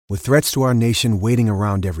With threats to our nation waiting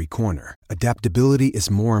around every corner, adaptability is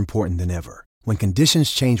more important than ever. When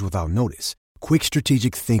conditions change without notice, quick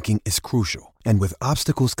strategic thinking is crucial. And with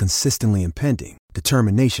obstacles consistently impending,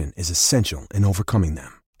 determination is essential in overcoming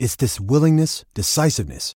them. It's this willingness,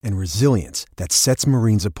 decisiveness, and resilience that sets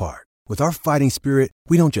Marines apart. With our fighting spirit,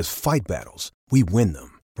 we don't just fight battles, we win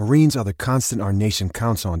them. Marines are the constant our nation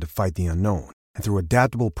counts on to fight the unknown. And through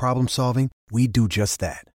adaptable problem solving, we do just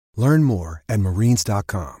that. Learn more at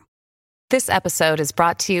marines.com. This episode is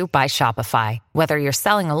brought to you by Shopify. Whether you're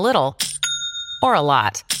selling a little or a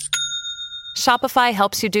lot, Shopify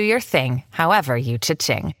helps you do your thing, however you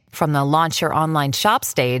cha-ching. From the launch your online shop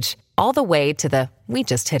stage, all the way to the we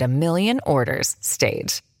just hit 1 million orders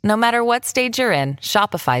stage. No matter what stage you're in,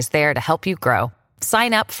 Shopify's there to help you grow.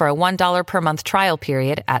 Sign up for a $1 per month trial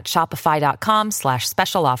period at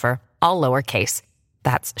shopify.com/special offer, all lowercase.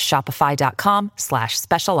 That's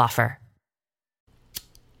shopify.com/special offer.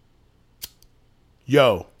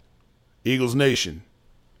 Yo, Eagles Nation,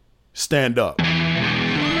 stand up.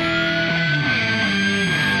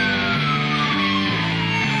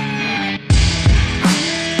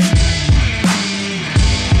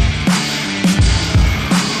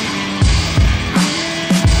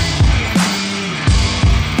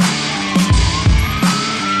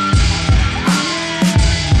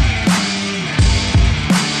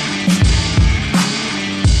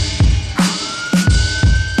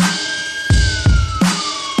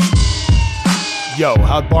 Yo,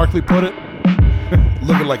 how'd Barkley put it?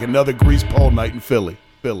 Looking like another grease pole night in Philly.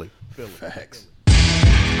 Facts.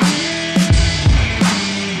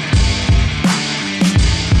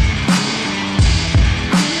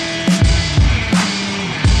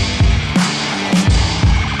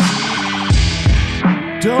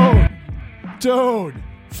 Dude,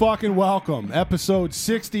 fucking welcome. Episode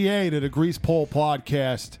 68 of the Grease Pole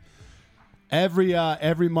Podcast.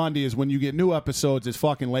 Every Monday is when you get new episodes. It's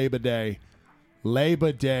fucking Labor Day.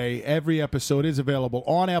 Every episode is available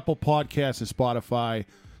on Apple Podcasts and Spotify.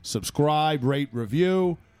 Subscribe, rate,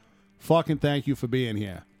 review. Fucking thank you for being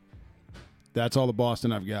here. That's all the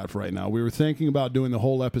Boston I've got for right now. We were thinking about doing the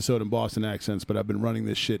whole episode in Boston accents, but I've been running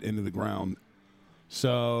this shit into the ground.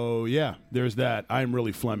 So, yeah, there's that. I'm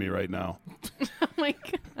really phlegmy right now. Oh, my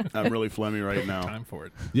God. I'm really phlegmy right now. Time for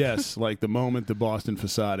it. Yes, like the moment the Boston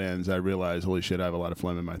facade ends, I realize, holy shit, I have a lot of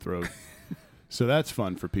phlegm in my throat. So that's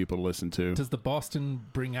fun for people to listen to. Does the Boston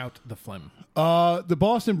bring out the phlegm? The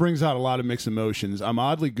Boston brings out a lot of mixed emotions. I'm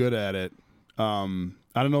oddly good at it. I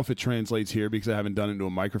don't know if it translates here because I haven't done it into a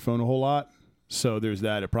microphone a whole lot. So there's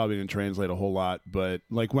that. It probably didn't translate a whole lot. But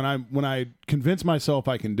like when I convince myself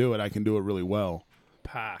I can do it really well.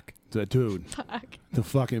 Pack. Dude. Pack. The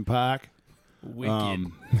fucking pack.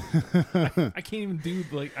 Wicked. I can't even do,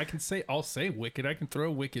 like, I'll say wicked. I can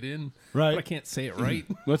throw wicked in. Right. But I can't say it right.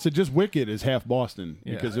 Let's say just wicked is half Boston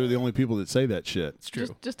because they're the only people that say that shit. It's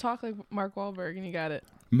true. Just talk like Mark Wahlberg and you got it.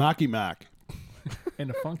 Mocky Mac.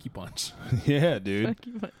 And a funky punch. Yeah, dude.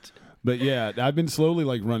 Funky punch. But yeah, I've been slowly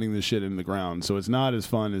like running this shit into the ground, so it's not as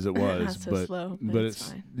fun as it was. Not so but slow, but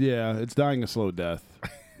it's fine. Yeah, it's dying a slow death.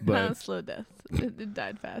 But Not a slow death. It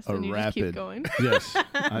died fast, and you rapid, just keep going. Yes,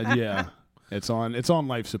 yeah. It's on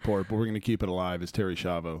life support, but we're gonna keep it alive. It's Terry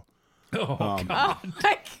Schiavo. Oh, God. Oh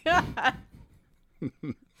my God!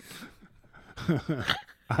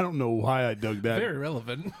 I don't know why I dug that. Very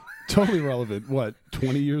relevant. Totally relevant. What?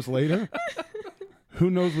 20 years later? Who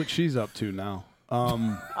knows what she's up to now?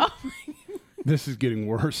 This is getting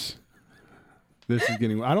worse.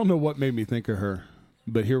 I don't know what made me think of her,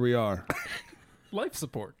 but here we are. Life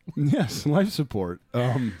support. Yes, life support.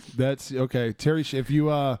 That's okay. Terry, if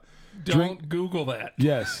you Don't Google that.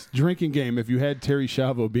 Yes, drinking game. If you had Terry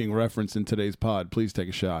Schiavo being referenced in today's pod, please take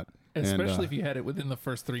a shot. Especially if you had it within the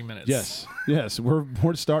first 3 minutes. Yes, we're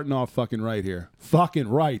starting off fucking right here. Fucking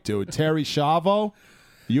right, dude. Terry Schiavo?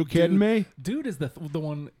 You kidding me? Dude is the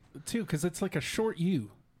one too, because it's like a short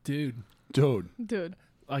U. Dude.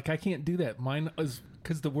 Like I can't do that. Mine is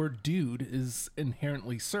because the word dude is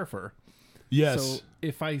inherently surfer. Yes. So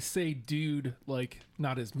if I say dude, like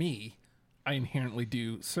not as me, I inherently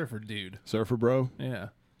do surfer dude. Surfer bro? Yeah.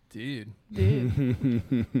 Dude.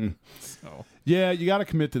 So. Yeah, you got to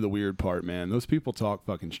commit to the weird part, man. Those people talk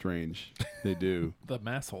fucking strange. They do. The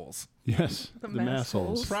massholes. Yes. The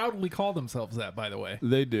massholes. Proudly call themselves that, by the way.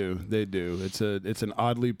 They do. It's an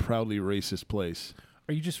oddly, proudly racist place.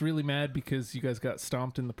 Are you just really mad because you guys got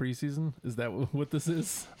stomped in the preseason? Is that what this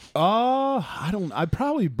is? I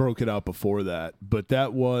probably broke it out before that, but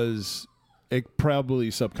it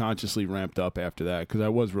probably subconsciously ramped up after that because I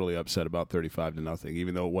was really upset about 35-0,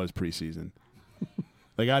 even though it was preseason.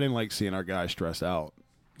 Like I didn't like seeing our guys stress out.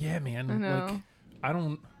 Yeah, man. I know. Like I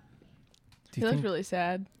don't. He looked really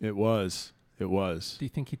sad. It was. Do you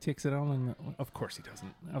think he takes it on? Of course he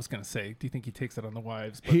doesn't. I was going to say, do you think he takes it on the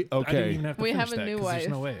wives? But Okay. I didn't even have to We finish have a that, new 'cause wife.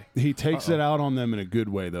 There's no way. He takes it out on them in a good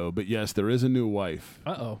way, though. But yes, there is a new wife.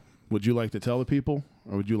 Uh-oh. Would you like to tell the people,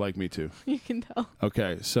 or would you like me to? You can tell.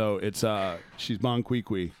 Okay, so it's she's Bon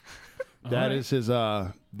Kwee. That right. is his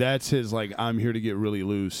that's his like, I'm here to get really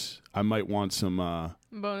loose. I might want some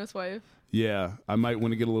Bonus wife. yeah, I might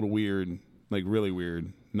want to get a little weird, like really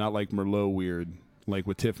weird. Not like Merlot weird, like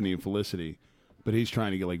with Tiffany and Felicity. But he's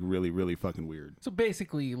trying to get like really, really fucking weird. So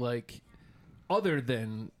basically, like, other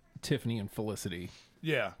than Tiffany and Felicity,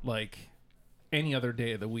 Yeah. like any other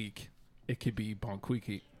day of the week, it could be Bon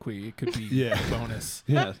Kwee. It could be Yeah. bonus.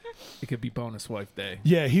 Yeah. It could be bonus wife day.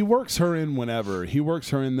 Yeah, he works her in whenever. He works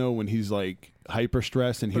her in though when he's like hyper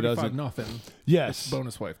stressed and he doesn't. Nothing. Yes.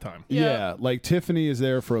 Bonus wife time. Yeah, like Tiffany is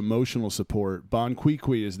there for emotional support. Bon Kwee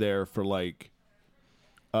is there for like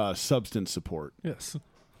substance support. Yes.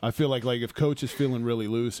 I feel like if Coach is feeling really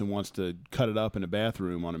loose and wants to cut it up in a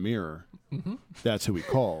bathroom on a mirror, that's who he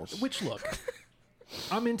calls. Which, look,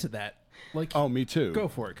 I'm into that. Like, Oh, me too. go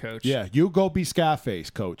for it, Coach. Yeah, you go be Scarface,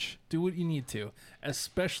 Coach. Do what you need to,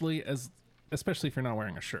 especially if you're not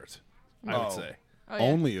wearing a shirt. I would say. Oh, yeah.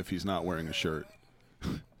 Only if he's not wearing a shirt.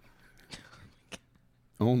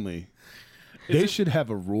 Only. They should have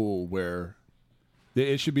a rule where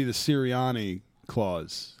it should be the Sirianni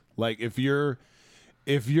clause. Like if you're,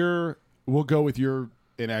 we'll go with your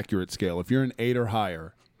inaccurate scale. If you're an 8 or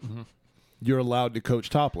higher, you're allowed to coach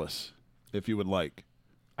topless if you would like,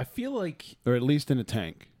 I feel like, or at least in a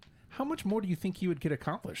tank. how much more do you think you would get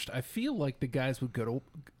accomplished? I feel like the guys would go to.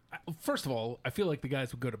 First of all, I feel like the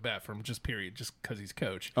guys would go to bat for him just because he's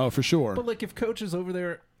coach. Oh, for sure. But like if coach is over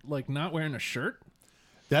there like not wearing a shirt,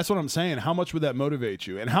 That's what I'm saying. How much would that motivate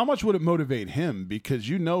you? And how much would it motivate him? Because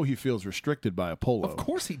you know he feels restricted by a polo. of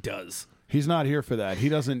course he does. He's not here for that. He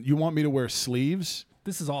doesn't. You want me to wear sleeves?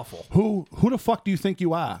 This is awful. Who the fuck do you think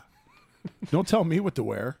you are? Don't tell me what to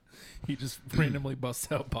wear. He just randomly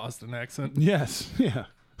busts out Boston accent. Yes. Yeah.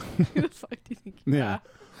 Who the fuck do you think? Yeah.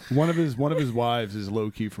 One of his wives is low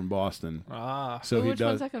key from Boston. Ah. So Ooh, he which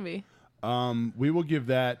does. one's that gonna be? We will give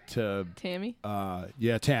that to Tammy.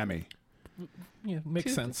 Tammy. Yeah,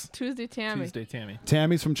 makes sense. Tuesday Tammy. Tuesday Tammy.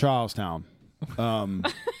 Tammy's from Charlestown.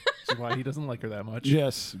 That's why he doesn't like her that much.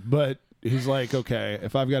 Yes, but he's like, okay,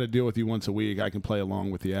 if I've got to deal with you once a week, I can play along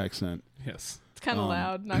with the accent. Yes. It's kind of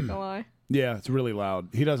loud. Not gonna lie. Yeah, it's really loud.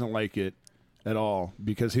 He doesn't like it at all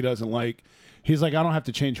because he doesn't like. He's like, I don't have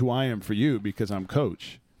to change who I am for you because I'm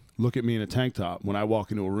coach. Look at me in a tank top. When I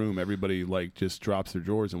walk into a room, everybody like just drops their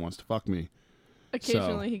drawers and wants to fuck me.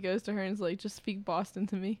 Occasionally he goes to her and is like, just speak Boston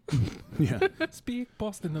to me. Yeah, Speak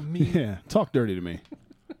Boston to me. yeah. Talk dirty to me,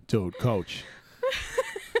 dude, coach.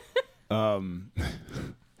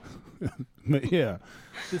 But yeah,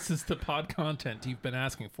 This is the pod content you've been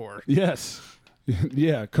asking for. yes,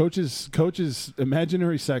 yeah. Coach's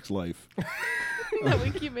imaginary sex life. That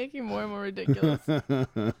we keep making more and more ridiculous.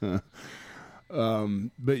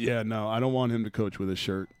 But yeah, no, I don't want him to coach with a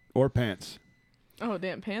shirt or pants. Oh,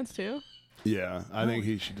 damn, pants too? Yeah, I think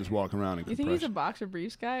he should just walk around in You think he's a compression. boxer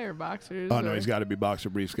briefs guy or boxers? Oh no, or- he's got to be boxer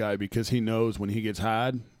briefs guy because he knows when he gets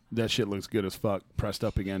high, that shit looks good as fuck pressed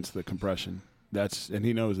up against the compression. And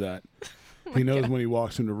he knows that. He knows when he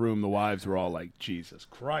walks in the room, the wives are all like, Jesus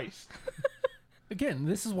Christ. Again,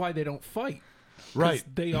 this is why they don't fight. 'Cause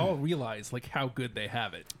Right. They all realize like how good they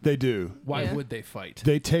have it. They do. Why Yeah. would they fight?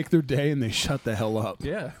 They take their day and they shut the hell up.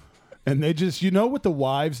 Yeah. And they just, you know what the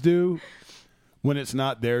wives do when it's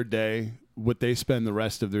not their day? What they spend the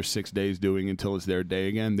rest of their 6 days doing until it's their day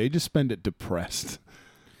again? They just spend it depressed.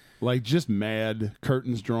 Like just mad,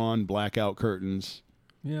 curtains drawn, blackout curtains.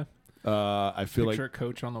 Yeah. I feel Picture like a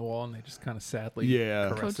coach on the wall and they just kind of sadly Yeah.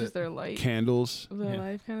 caress Coach is it. their light candles. of their Yeah.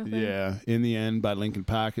 life kind of thing. Yeah. In the End by Linkin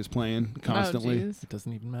Park is playing constantly. Oh, jeez. It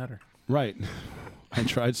doesn't even matter. Right. I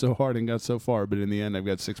tried so hard and got so far, but in the end, I've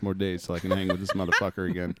got 6 more days till I can hang with this motherfucker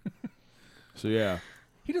again. So yeah.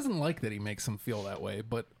 He doesn't like that he makes him feel that way,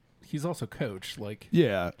 but he's also coach. Like,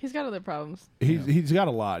 Yeah. He's got other problems. He's got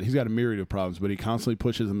a lot. He's got a myriad of problems, but he constantly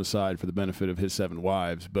pushes them aside for the benefit of his 7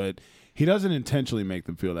 wives. But he doesn't intentionally make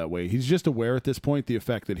them feel that way. He's just aware at this point the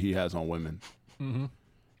effect that he has on women. mm-hmm.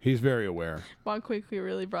 He's very aware. Bon Quickly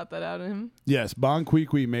really brought that out in him. Yes, Bon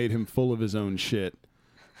Kwee made him full of his own shit.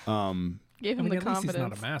 Gave I him mean, the at least confidence. he's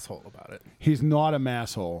not a masshole about it. He's not a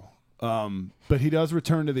masshole. But he does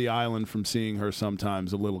return to the island from seeing her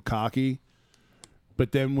sometimes a little cocky.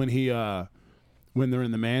 But then when they're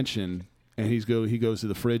in the mansion and he goes to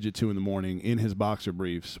the fridge at 2 a.m. in his boxer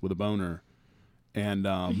briefs with a boner, And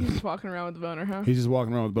he's just walking around with the boner, huh? he's just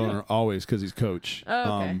walking around with boner always because he's coach.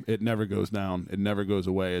 Oh, okay. It never goes down. It never goes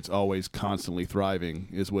away. It's always constantly thriving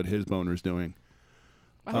is what his boner's doing.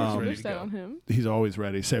 I would wish that on him. He's always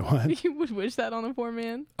ready. Say what? You would wish that on a poor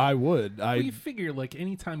man? I would. Well, you figure, like,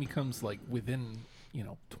 anytime he comes, like, within,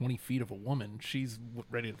 20 feet of a woman, she's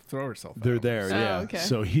ready to throw herself out. They're there, yeah. Okay.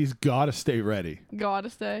 So he's got to stay ready.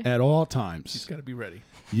 Gotta stay. At all times. He's got to be ready.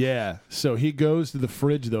 Yeah. So he goes to the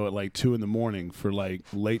fridge, though, at like 2 a.m. for, like,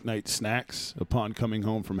 late-night snacks upon coming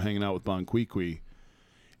home from hanging out with Bon Qui.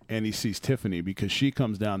 And he sees Tiffany because she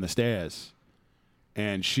comes down the stairs.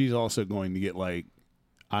 And she's also going to get, like,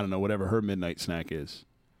 I don't know, whatever her midnight snack is.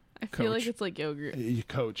 I feel like it's like yogurt.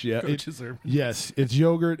 Coach, yeah. Yes, it's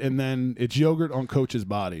yogurt, and then it's yogurt on Coach's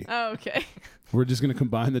body. Oh, okay. We're just going to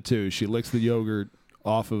combine the two. She licks the yogurt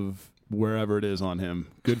off of wherever it is on him.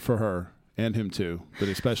 Good for her, and him too, but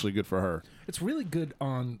especially good for her. It's really good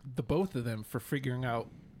on the both of them for figuring out,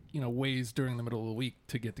 ways during the middle of the week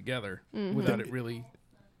to get together without it really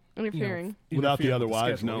interfering. Without the other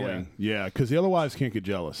wives schedule, knowing. Yeah, because the other wives can't get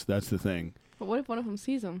jealous. That's the thing. But what if one of them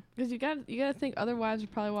sees him? Because you got to think other wives are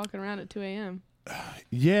probably walking around at 2 a.m.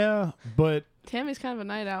 Yeah, but Tammy's kind of a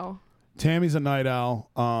night owl. Tammy's a night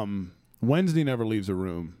owl. Wednesday never leaves a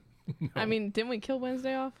room. No. I mean, didn't we kill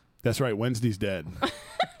Wednesday off? That's right. Wednesday's dead.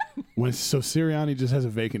 So Sirianni just has a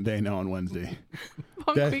vacant day now on Wednesday.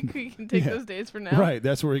 Bon Qui can take those days for now. Right.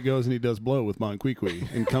 That's where he goes and he does blow with Bon Qui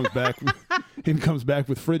and comes back and comes back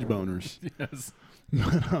with fridge boners. Yes.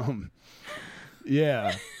 But,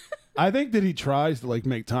 yeah. I think that he tries to like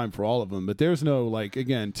make time for all of them, but there's no like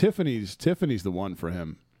again, Tiffany's the one for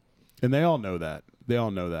him. And they all know that.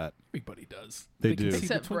 Everybody does. They do. Can see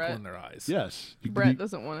Except the twinkle Brett. in their eyes. Yes. Brett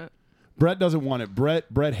doesn't want it. Brett doesn't want it.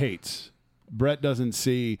 Brett hates. Brett doesn't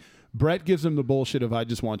see. Brett gives him the bullshit of I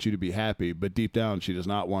just want you to be happy, but deep down she does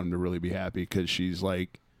not want him to really be happy because she's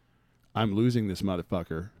like, I'm losing this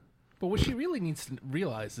motherfucker. But what she really needs to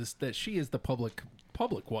realize is that she is the public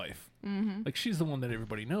wife. Mm-hmm. Like she's the one that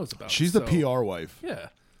everybody knows about. She's the PR wife. Yeah.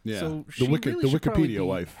 Yeah. So the she really should probably be Wikipedia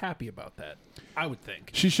wife. Happy about that, I would think.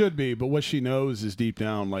 She should be, but what she knows is deep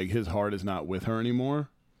down, like his heart is not with her anymore.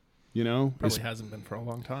 Probably hasn't been for a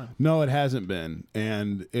long time. No, it hasn't been,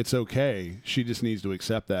 and it's okay. She just needs to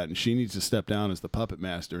accept that, and she needs to step down as the puppet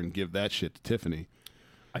master and give that shit to Tiffany.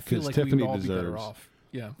 I feel like Tiffany we would all deserves. be better off.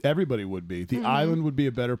 Yeah, everybody would be. The island would be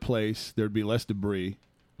a better place. There'd be less debris.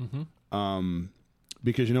 Mm-hmm.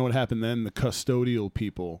 Because you know what happened then? The custodial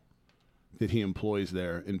people that he employs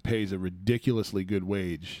there and pays a ridiculously good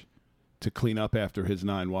wage to clean up after his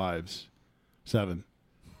 9 wives. 7.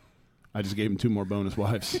 I just gave him 2 more bonus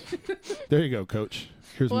wives. There you go, Coach.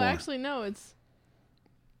 Here's more. Actually, no.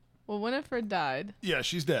 Winifred died. Yeah,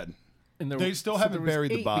 she's dead. And they still haven't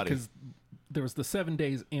buried the body. Because there was the 7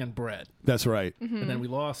 days and Brett. That's right. Mm-hmm. And then we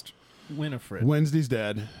lost Winifred. Wednesday's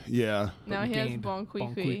dead. Yeah. Now he has Bon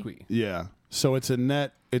Qui. Yeah. So it's a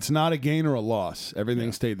net. It's not a gain or a loss.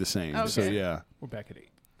 Everything stayed the same. Okay. So yeah. We're back at 8.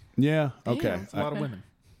 Yeah. Okay. Damn, It's a lot of women.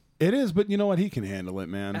 It is, but you know what? He can handle it,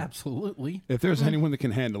 man. Absolutely. If there's anyone that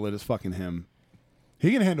can handle it, it's fucking him.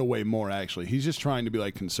 He can handle way more, actually. He's just trying to be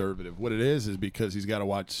like conservative. What it is because he's got to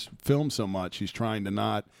watch film so much. He's trying to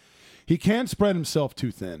not. He can't spread himself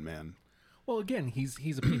too thin, man. Well, again, he's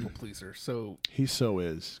a people pleaser, so he so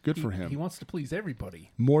is. Good for him. He wants to please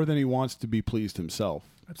everybody more than he wants to be pleased himself.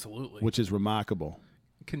 Absolutely, which is remarkable.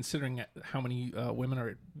 Considering how many women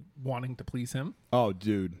are wanting to please him. Oh,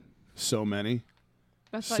 dude, so many.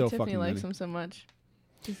 That's why Tiffany likes him so much.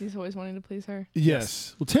 Because he's always wanting to please her.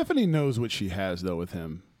 Yes. Well, Tiffany knows what she has, though, with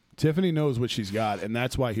him. Tiffany knows what she's got, and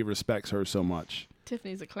that's why he respects her so much.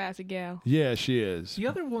 Tiffany's a classy gal. Yeah, she is. The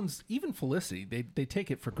other ones, even Felicity, they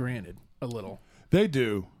take it for granted a little. They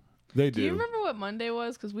do. They do. Do you remember what Monday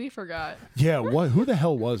was? Because we forgot. Yeah, what? Who the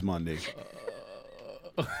hell was Monday?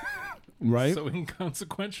 Right? So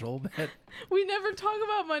inconsequential that... We never talk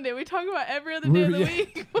about Monday. We talk about every other day of the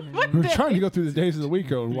week. We're trying to go through the days of the week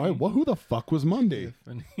going, who the fuck was Monday?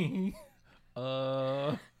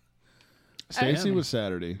 Stacy was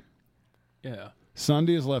Saturday. Yeah.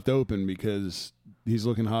 Sunday is left open because he's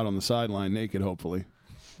looking hot on the sideline naked, hopefully.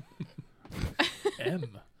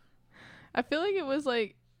 I feel like it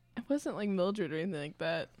wasn't like Mildred or anything like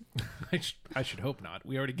that. I should hope not.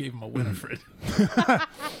 We already gave him a Winifred.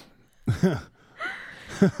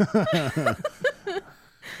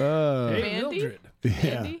 Mandy? Mildred.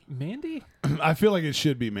 Yeah. Mandy? I feel like it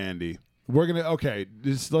should be Mandy. We're going to,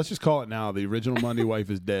 let's just call it now. The original Monday wife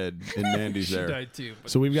is dead and Mandy's she there. Died too.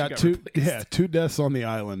 So we've got 2 deaths on the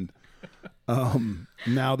island.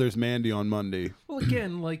 Now there's Mandy on Monday. Well,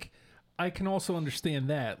 again, I can also understand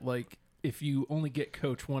that. If you only get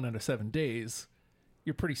Coach 1 out of 7 days,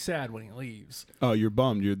 you're pretty sad when he leaves. Oh, you're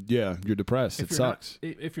bummed. You're depressed. It sucks.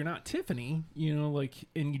 If you're not Tiffany, like,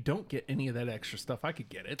 and you don't get any of that extra stuff, I could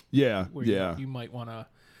get it. Yeah, You might want to.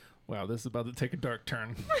 Wow, this is about to take a dark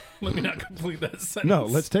turn. Let me not complete that sentence. No,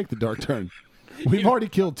 let's take the dark turn. We've already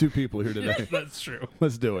killed 2 people here today. That's true.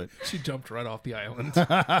 Let's do it. She jumped right off the island.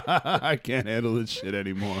 I can't handle this shit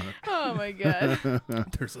anymore. Oh my god.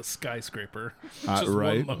 There's a skyscraper. Just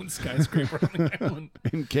one lone skyscraper on the island.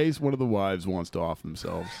 In case one of the wives wants to off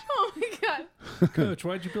themselves. Oh my god. Coach,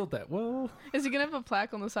 why'd you build that? Well, is he gonna have a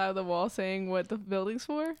plaque on the side of the wall saying what the building's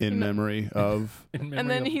for? In memory of. And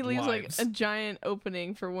then he leaves wives. like a giant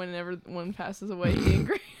opening for whenever one passes away. He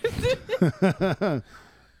engraves it.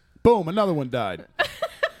 Boom, another one died.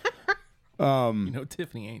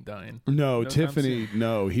 Tiffany ain't dying. No, Tiffany,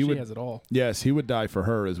 no. She has it all. Yes, he would die for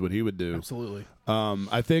her is what he would do. Absolutely.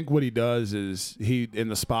 I think what he does is in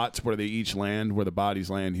the spots where they each land, where the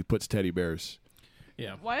bodies land, he puts teddy bears.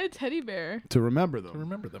 Yeah. Why a teddy bear? To remember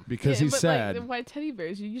them. Because he's sad. Like, why teddy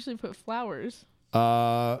bears? You usually put flowers.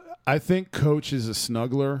 I think Coach is a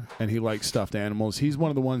snuggler, and he likes stuffed animals. He's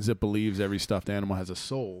one of the ones that believes every stuffed animal has a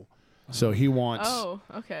soul. So he wants. Oh,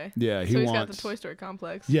 okay. Yeah, he's got the Toy Story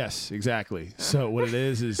complex. Yes, exactly. So what it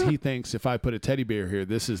is he thinks if I put a teddy bear here,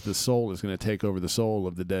 this is the soul is going to take over the soul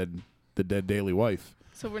of the dead daily wife.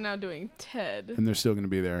 So we're now doing Ted. And they're still going to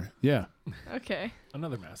be there. Yeah. Okay.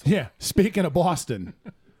 Another massive. Yeah. Speaking of Boston.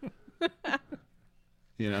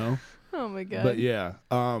 Oh my god. But yeah,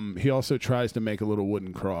 he also tries to make a little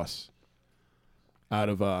wooden cross out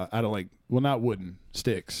of like, well, not wooden,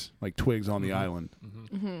 sticks, like twigs on the island.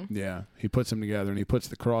 Mm-hmm. Yeah, he puts them together and he puts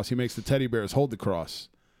the cross. He makes the teddy bears hold the cross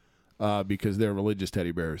because they're religious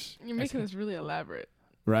teddy bears. You're making this really elaborate.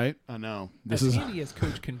 Right? I know. This is handy as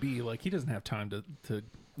Coach can be. Like, he doesn't have time to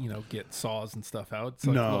get saws and stuff out. It's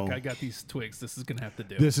like, no. Look, I got these twigs. This is going to have to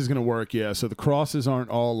do. This is going to work, yeah. So the crosses aren't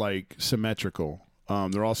all, like, symmetrical.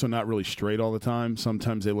 They're also not really straight all the time.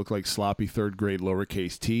 Sometimes they look like sloppy third-grade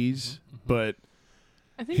lowercase t's. Mm-hmm. But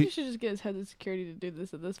I think you should just get his head of security to do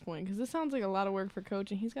this at this point, because this sounds like a lot of work for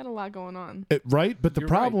Coach, and he's got a lot going on. Right? But the You're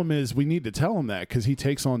problem is we need to tell him that because he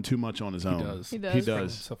takes on too much on his own. He does. He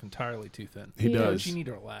does. Himself entirely too thin. He does. Coach, you need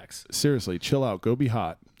to relax. Seriously, chill out. Go be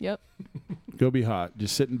hot. Yep. Go be hot.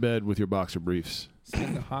 Just sit in bed with your boxer briefs.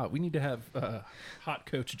 Speaking of hot, we need to have hot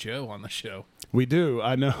Coach Joe on the show. We do.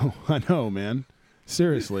 I know, man.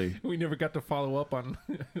 Seriously. We never got to follow up on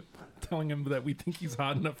telling him that we think he's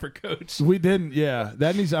hot enough for Coach. We didn't, yeah.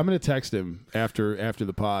 I'm going to text him after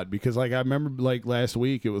the pod because, like, I remember, like, last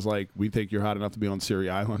week it was like, we think you're hot enough to be on Siri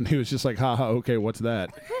Island. He was just like, haha, okay, what's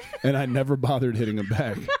that? And I never bothered hitting him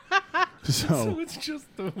back. So it's just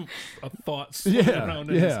a thought swirling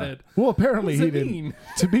around in his head. Well, apparently he didn't. Mean?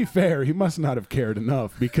 To be fair, he must not have cared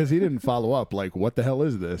enough because he didn't follow up. Like, what the hell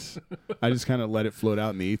is this? I just kind of let it float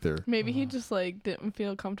out in the ether. Maybe he just like didn't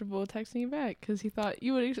feel comfortable texting you back because he thought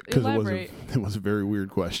you would elaborate. It was a very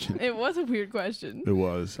weird question. It was a weird question. It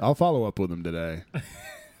was. I'll follow up with him today.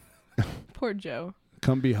 Poor Joe.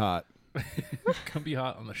 Come be hot. Come be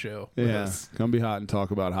hot on the show. Yeah, come be hot and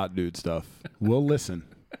talk about hot dude stuff. We'll listen.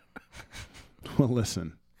 Well,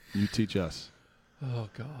 listen, you teach us. Oh,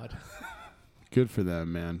 God. Good for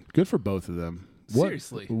them, man. Good for both of them.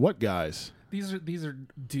 Seriously. What guys? These are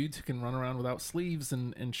dudes who can run around without sleeves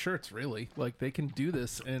and shirts, really. Like, they can do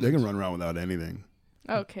this. And they can run around without anything.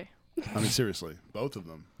 Okay. I mean, seriously, both of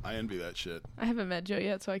them. I envy that shit. I haven't met Joe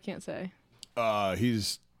yet, so I can't say.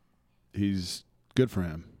 He's good for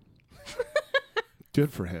him.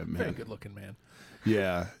 Good for him, man. Very good looking man.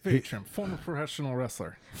 Yeah. Very trim. Former professional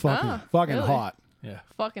wrestler. Fucking really? hot. Yeah.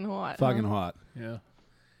 Fucking hot. Fucking hot. Yeah.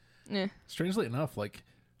 Yeah. Strangely enough, like,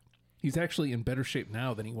 he's actually in better shape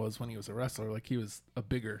now than he was when he was a wrestler. Like, he was a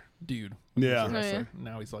bigger dude when he was a wrestler. yeah.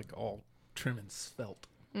 Now he's, like, all trim and svelte.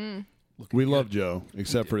 We love Joe,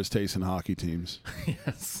 except for his taste in hockey teams.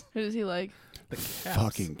 Yes. Who does he like? The Caps.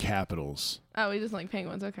 Fucking Capitals. Oh, he doesn't like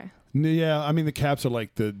Penguins. Okay. Yeah, I mean, the Caps are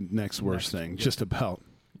like the next worst thing, just about.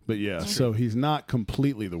 But yeah, so he's not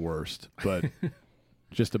completely the worst, but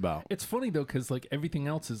just about. It's funny, though, because, like, everything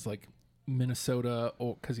else is, like, Minnesota,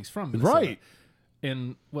 or because he's from Minnesota. Right.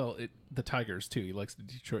 And, well, the Tigers, too. He likes the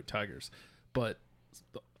Detroit Tigers. But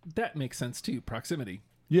that makes sense, too, proximity.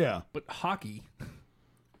 Yeah. But hockey...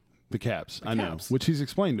 The Caps, The I know, Caps. which he's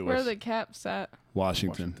explained to Where us. are the Caps at?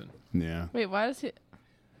 Washington. Yeah. Wait, why does he...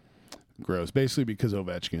 Gross. Basically because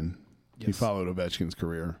Ovechkin. He Yes. followed Ovechkin's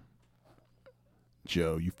career.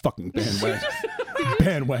 Joe, you fucking bandwagon.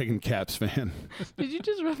 Bandwagon Caps fan. Did you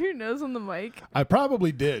just rub your nose on the mic? I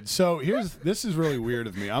probably did. So this is really weird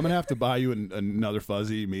of me. I'm gonna have to buy you another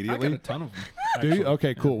fuzzy immediately. I got a ton of them. Do you?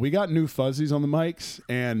 Okay, cool. We got new fuzzies on the mics,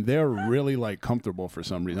 and they're really like comfortable for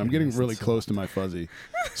some reason. I'm getting really close to my fuzzy,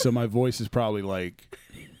 so my voice is probably like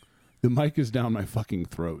the mic is down my fucking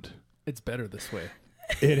throat. It's better this way.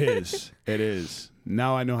 It is. It is.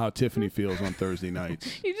 Now I know how Tiffany feels on Thursday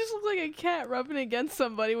nights. You just look like a cat rubbing against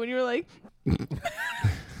somebody when you were like.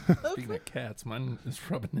 Speaking of cats, mine is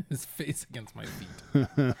rubbing his face against my feet.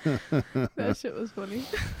 That shit was funny.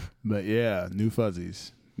 But yeah, new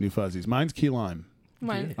fuzzies. New fuzzies. Mine's key lime.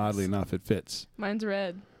 Mine. Oddly enough, it fits. Mine's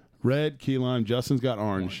red. Red, key lime. Justin's got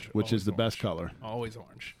orange, which is the best color. Always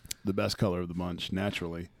orange. The best color of the bunch,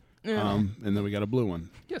 naturally. Yeah. And then we got a blue one.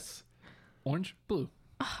 Yes. Orange, blue.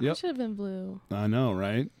 Oh, Yep. I should have been blue. I know,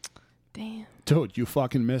 right? Damn. Dude, you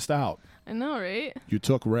fucking missed out. I know, right? You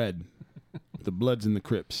took red. The Bloods and the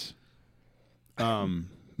Crips.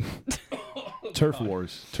 Turf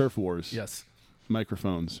wars. Turf wars. Yes.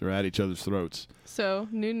 Microphones are at each other's throats. So,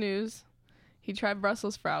 new news. He tried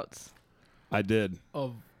Brussels sprouts. I did.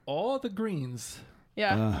 Of all the greens,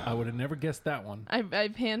 Yeah. I would have never guessed that one. I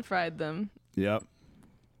pan fried them. Yep.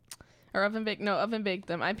 Or oven baked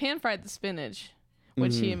them. I pan fried the spinach,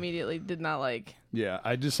 which he immediately did not like. Yeah,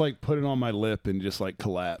 I just like put it on my lip and just like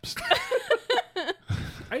collapsed.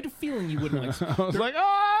 I had a feeling you wouldn't like. I was like, I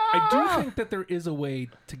ah! do think that there is a way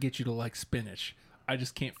to get you to like spinach. I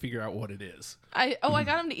just can't figure out what it is. I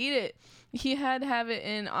got him to eat it. He had to have it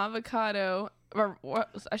in avocado, or what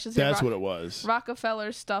I should say. That's what it was.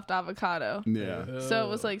 Rockefeller stuffed avocado. Yeah. So it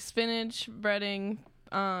was like spinach, breading,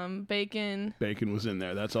 bacon. Bacon was in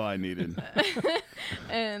there. That's all I needed.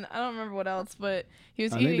 And I don't remember what else, but he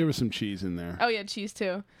was I eating. think there was some cheese in there. Oh yeah, cheese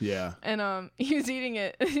too. Yeah. And he was eating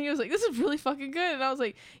it. And he was like, "This is really fucking good." And I was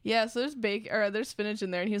like, "Yeah." So there's spinach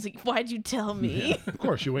in there. And he was like, "Why'd you tell me?" Yeah. Of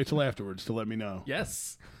course, you wait till afterwards to let me know.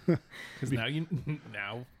 Yes. Because now you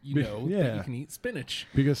know that you can eat spinach.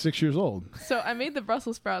 Because 6 years old. So I made the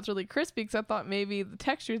Brussels sprouts really crispy because I thought maybe the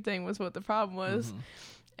texture thing was what the problem was. Mm-hmm.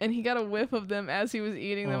 And he got a whiff of them as he was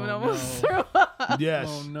eating them and almost threw up. Yes.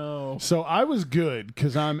 Oh, no. So I was good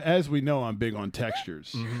because as we know, I'm big on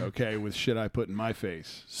textures, okay, with shit I put in my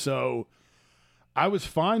face. So I was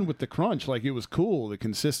fine with the crunch. Like, it was cool. The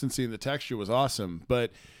consistency and the texture was awesome. But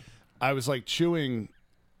I was, like, chewing,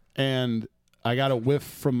 and I got a whiff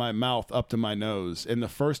from my mouth up to my nose. And the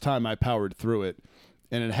first time I powered through it,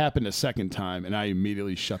 and it happened a second time, and I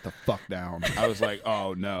immediately shut the fuck down. I was like,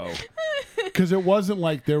 oh, no. Because it wasn't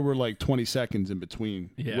like there were like 20 seconds in between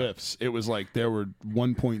whiffs. It was like there were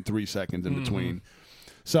 1.3 seconds in between.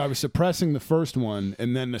 So I was suppressing the first one,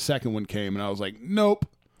 and then the second one came, and I was like, nope,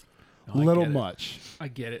 little much. I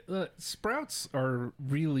get it. Sprouts are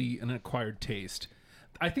really an acquired taste.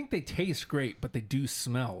 I think they taste great, but they do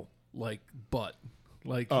smell like butt.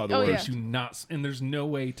 Like, you not, and there's no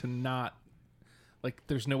way to not, like,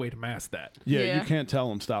 there's no way to mask that. Yeah, you can't tell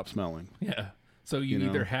them stop smelling. Yeah. So you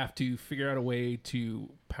either have to figure out a way to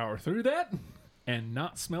power through that and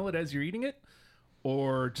not smell it as you're eating it,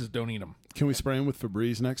 or just don't eat them. Can we spray them with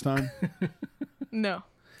Febreze next time? No.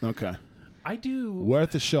 Okay. I do.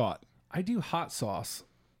 Worth a shot. I do hot sauce.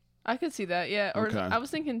 I could see that, yeah. Or Okay. I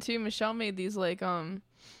was thinking too, Michelle made these like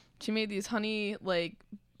she made these honey, like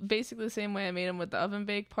basically the same way I made them with the oven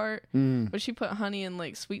bake part, but she put honey and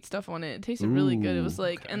like sweet stuff on it. It tasted really good. It was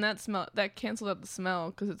like, and that canceled out the smell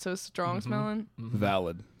because it's so strong smelling.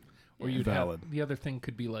 Valid. Or you'd have, the other thing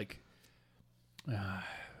could be like,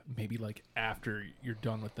 maybe like after you're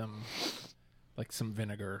done with them, like some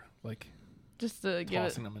vinegar, like just to give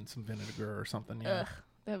tossing them in some vinegar or something. Yeah. Ugh,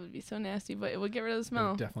 that would be so nasty, but it would get rid of the It smell.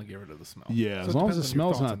 would definitely get rid of the smell. Yeah, So as it long as depends the on your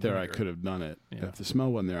smell's thoughts not on there, I vinegar. could have done it. Yeah. If the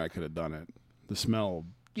smell wasn't there, I could have done it. The smell.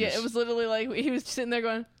 Yeah, it was literally like he was sitting there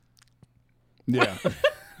going. Yeah. I was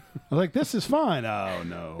like, this is fine. Oh,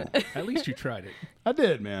 no. At least you tried it. I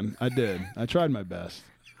did, man. I did. I tried my best.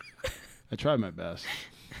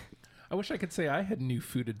 I wish I could say I had new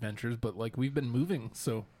food adventures, but like we've been moving,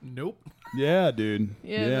 so nope. Yeah, dude.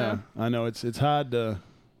 Yeah, I know it's hard to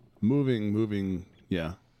moving.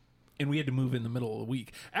 Yeah. And we had to move in the middle of the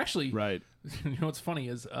week. Actually, Right. you know what's funny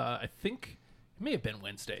is I think it may have been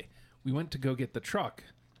Wednesday. We went to go get the truck,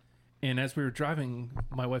 and as we were driving,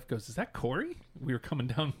 my wife goes, "Is that Corey?" We were coming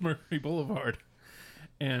down Murray Boulevard,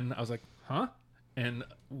 and I was like, "Huh?" And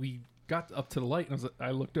we got up to the light, and I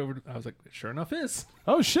looked over. I was like, "Sure enough, is."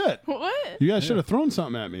 Oh shit! What? You guys should have thrown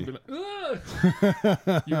something at me. Like,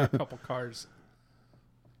 "Ugh." You were a couple cars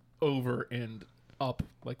over and up,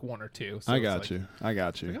 like one or two. So I it's got like, you. I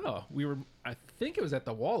got you. like, oh, we were. I think it was at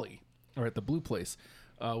the Wally or at the Blue Place.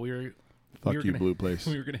 We were Fuck you, Blue Place.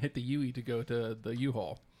 We were gonna hit the UE to go to the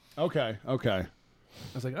U-Haul. Okay. I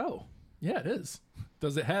was like, oh, yeah, it is.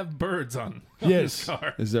 Does it have birds on Yes. this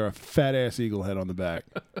car? Is there a fat ass eagle head on the back?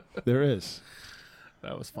 There is.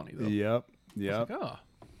 That was funny though. Yep. I was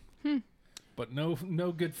like, But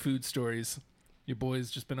no good food stories. Your boy's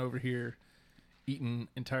just been over here eating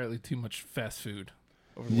entirely too much fast food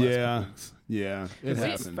over the last couple weeks. Yeah. It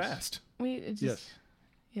happens. Fast.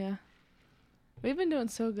 Yeah. We've been doing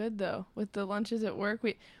so good though with the lunches at work.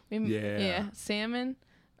 We salmon.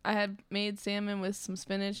 I had made salmon with some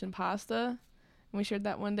spinach and pasta, and we shared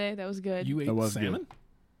that one day. That was good. You ate salmon? Good.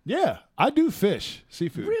 Yeah, I do fish,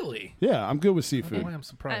 seafood. Really? Yeah, I'm good with I seafood. don't know why I'm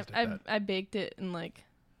surprised at that. I baked it in like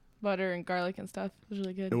butter and garlic and stuff. It was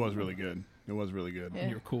really good. It was really good. Yeah. And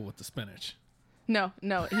you were cool with the spinach. No, he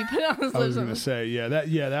put it on his lips. I was gonna say, that was so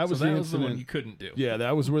the that was incident. the one you couldn't do. Yeah,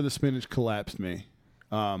 that was where the spinach collapsed me.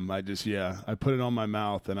 I put it on my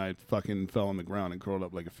mouth and I fucking fell on the ground and curled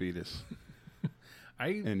up like a fetus.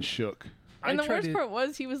 And shook. And the worst part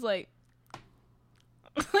was he was like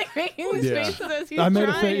making these faces as he was I made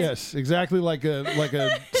trying. a face, yes, exactly like a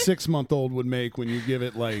 6-month-old would make when you give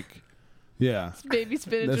it baby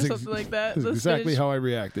spinach or something like that. That's exactly how I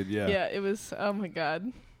reacted. Yeah. Yeah, it was. Oh my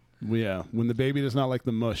god. Yeah, when the baby does not like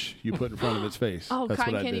the mush you put in front of its face. Oh, that's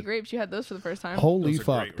cotton what I candy did. grapes. You had those for the first time. Holy Those are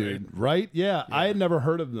fuck, great, dude! Right? Yeah, I had never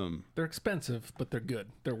heard of them. They're expensive, but they're good.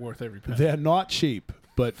 They're worth every penny. They're not cheap,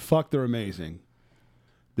 but fuck, they're amazing.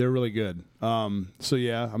 They're really good. So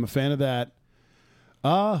yeah, I'm a fan of that.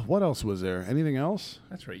 What else was there? Anything else?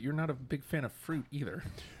 That's right. You're not a big fan of fruit either.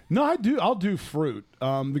 No, I do. I'll do fruit.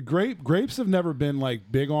 The grapes have never been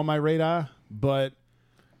like big on my radar, but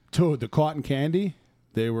the cotton candy,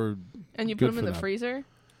 they were. And you put good them in for the freezer?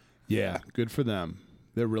 Yeah, good for them.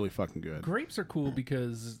 They're really fucking good. Grapes are cool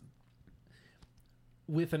because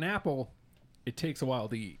with an apple, it takes a while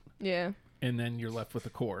to eat. Yeah. And then you're left with the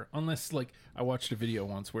core. Unless, like, I watched a video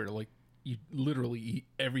once where, like, you literally eat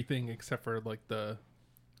everything except for, like, the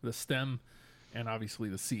stem and obviously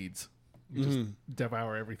the seeds. You just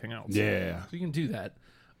devour everything else. Yeah. So you can do that.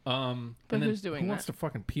 But who's doing who that? wants to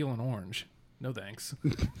fucking peel an orange? No thanks.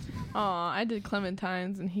 Aw, I did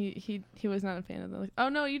clementines, and he was not a fan of them. Oh,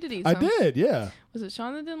 no, you did eat some. I did, yeah. Was it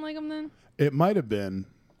Sean that didn't like them then? It might have been.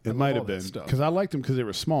 It might have been. stuff. Because I liked them because they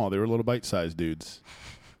were small. They were little bite-sized dudes.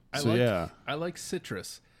 I like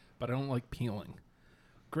citrus, but I don't like peeling.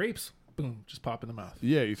 Grapes, boom, just pop in the mouth.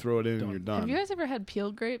 Yeah, you throw it in and you're done. Have you guys ever had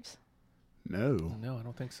peeled grapes? No. No, I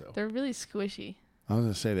don't think so. They're really squishy. I was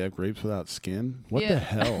going to say, they have grapes without skin? What Yeah. the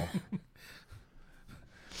hell?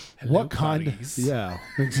 Hello, What kind buddies. Yeah,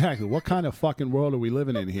 exactly. What kind of fucking world are we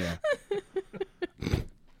living in here?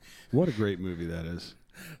 What a great movie that is.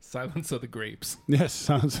 Silence of the Grapes. Yes,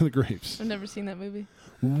 Silence of the Grapes. I've never seen that movie.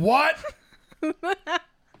 What?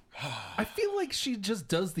 I feel like she just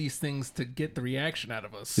does these things to get the reaction out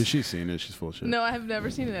of us. Has she seen it? She's full of shit. No, I have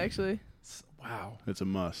never seen it, actually. Wow. It's a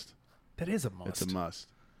must. That is a must. It's a must.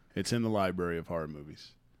 It's in the library of horror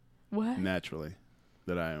movies, What? naturally,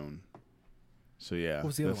 that I own. So yeah, What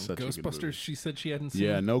was the other that's one? such a good movie. Ghostbusters, she said she hadn't seen.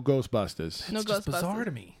 Yeah, no Ghostbusters. No It's just Ghostbusters. bizarre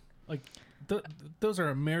to me. Like, those are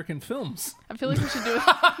American films. I feel like we should do it.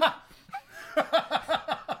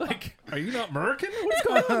 Like, are you not American? What's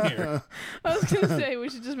going on here? I was going to say we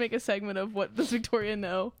should just make a segment of what does Victoria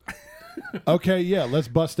know. Okay, yeah, let's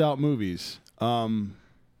bust out movies.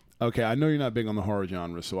 Okay, I know you're not big on the horror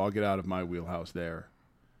genre, so I'll get out of my wheelhouse there.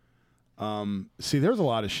 See, there's a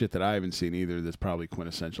lot of shit that I haven't seen either that's probably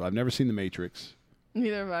quintessential. I've never seen The Matrix.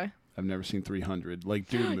 Neither have I. I've never seen 300. Like,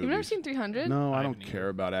 dude movies. You've never seen 300? No, I I don't haven't care either.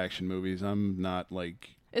 about action movies. I'm not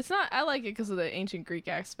like... It's not. I like it because of the ancient Greek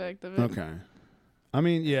aspect of it. Okay. I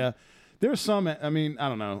mean, yeah. There's some... I mean, I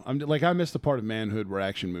don't know. I miss the part of manhood where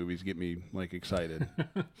action movies get me, like, excited.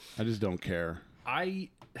 I just don't care. I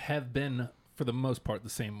have been, for the most part, the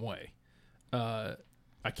same way. I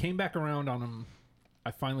came back around on them.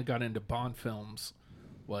 I finally got into Bond films,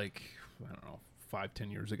 like, I don't know,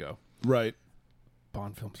 5-10 years ago. Right.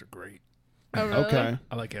 Bond films are great. Oh, really? Okay.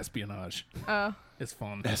 I like espionage. Oh. It's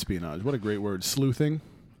fun. Espionage. What a great word. Sleuthing.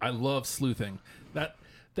 I love sleuthing.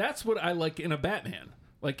 That's what I like in a Batman.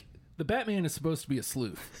 Like, the Batman is supposed to be a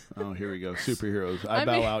sleuth. Oh, here we go. Superheroes. I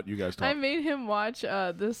bow out. You guys talk. I made him watch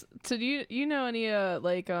this. So do you know any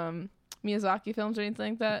Miyazaki films or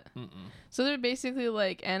anything like that? Mm-mm. So they're basically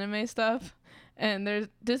like anime stuff, and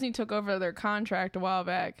Disney took over their contract a while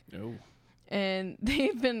back. Oh. And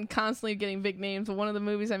they've been constantly getting big names. One of the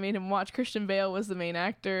movies I made him watch, Christian Bale was the main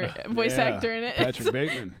actor, voice actor in it. Patrick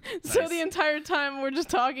Bateman. So the entire time we're just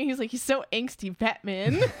talking, he's like, he's so angsty,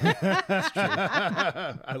 Batman.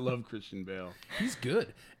 I love Christian Bale. He's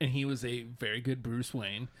good. And he was a very good Bruce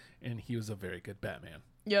Wayne, and he was a very good Batman.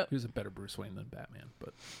 Yep. He was a better Bruce Wayne than Batman,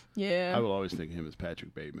 but yeah. I will always think of him as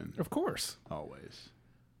Patrick Bateman. of course. Always.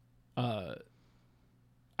 That's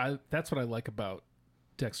what I like about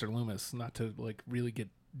Dexter Lumis, not to like really get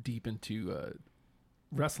deep into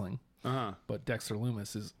wrestling, but Dexter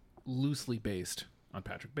Lumis is loosely based on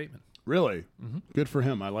Patrick Bateman. Really? Mm-hmm. Good for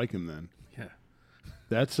him. I like him then. Yeah.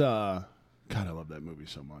 That's God, I love that movie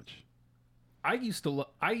so much. I used to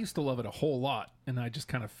love it a whole lot, and I just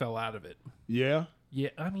kind of fell out of it. Yeah? Yeah,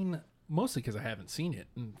 I mean, mostly because I haven't seen it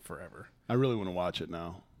in forever. I really want to watch it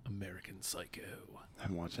now. American Psycho. I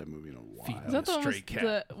haven't watched that movie in a while. Feed Is that the one Stray with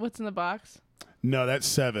cat. what's in the box? No, that's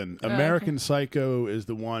 7. okay. American Psycho is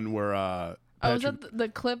the one where Oh, is that the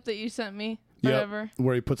clip that you sent me? Yep, Whatever.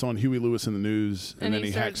 where he puts on Huey Lewis in the news and then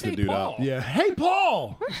he he hacks starts, the "Hey, dude Paul." up. Yeah. Hey,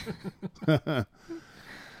 Paul!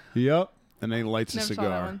 Yep. And then he lights a Never saw that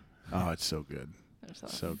cigar. one. Oh, it's so good. Never saw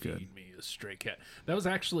that. So good. Feed me a stray cat. That was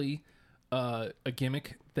actually a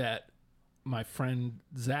gimmick that my friend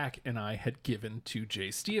Zach and I had given to Jay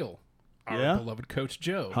Steele, our Yeah? beloved Coach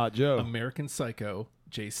Joe. Hot Joe. American Psycho,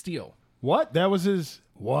 Jay Steele. What? That was his...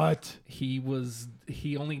 What? He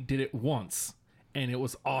only did it once, and it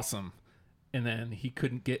was awesome. And then he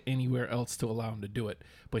couldn't get anywhere else to allow him to do it.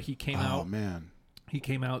 But he came out. Oh, man. He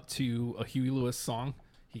came out to a Huey Lewis song.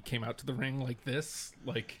 He came out to the ring like this,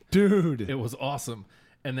 like Dude. it was awesome.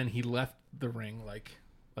 And then he left the ring like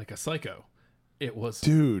a psycho. It was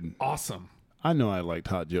Dude. awesome. I know I liked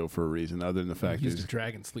Hot Joe for a reason other than the fact He that used he's... a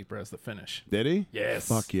dragon sleeper as the finish. Did he? Yes.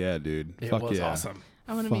 Fuck yeah, dude. It Fuck was yeah. awesome.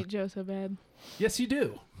 I want to Fuck. meet Joe so bad. Yes, you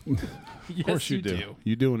do. Of course you do.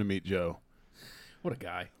 You do want to meet Joe. What a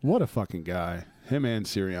guy. What a fucking guy. Him and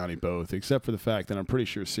Sirianni both, except for the fact that I'm pretty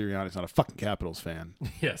sure Sirianni's not a fucking Capitals fan.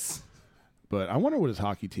 Yes. But I wonder what his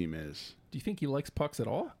hockey team is. Do you think he likes pucks at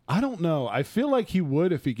all? I don't know. I feel like he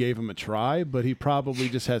would if he gave him a try, but he probably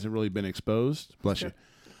just hasn't really been exposed. Bless you.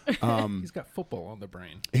 He's got football on the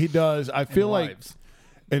brain. He does. I feel like... Wives.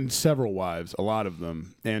 And several wives, a lot of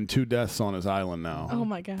them, and 2 deaths on his island now. Oh,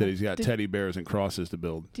 my God. That he's got teddy bears and crosses to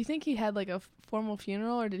build. Do you think he had like a formal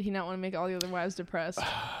funeral, or did he not want to make all the other wives depressed?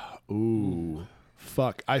 Ooh.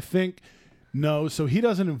 Fuck. I think... No, so he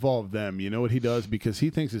doesn't involve them. You know what he does? Because he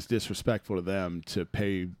thinks it's disrespectful to them to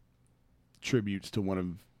pay tributes to one of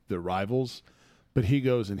their rivals. But he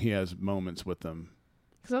goes and he has moments with them.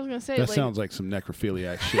 Because I was going to say... That like, sounds like some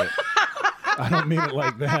necrophiliac shit. I don't mean it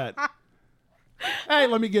like that. Hey,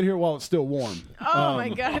 let me get here while it's still warm. Oh, my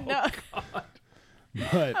God, no.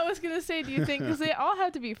 But I was going to say, do you think... Because they all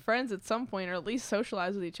have to be friends at some point, or at least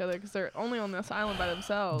socialize with each other, because they're only on this island by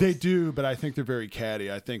themselves. they do, but I think they're very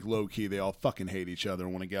catty. I think low-key they all fucking hate each other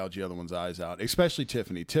and want to gouge the other one's eyes out, especially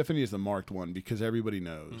Tiffany. Tiffany is the marked one because everybody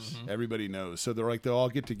knows. Mm-hmm. Everybody knows. So they're like, they'll all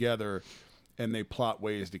get together and they plot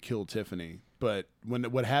ways to kill Tiffany. But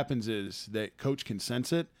what happens is that Coach can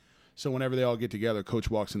sense it. So whenever they all get together, Coach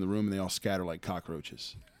walks in the room and they all scatter like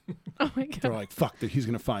cockroaches. Oh, my God. They're like, fuck, he's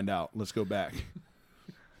going to find out. Let's go back.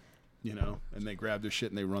 You know, and they grab their shit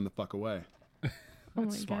and they run the fuck away. Oh, my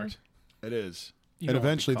That's smart. God. It is. You And don't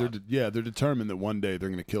want to eventually be they're determined that one day they're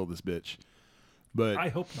going to kill this bitch. But I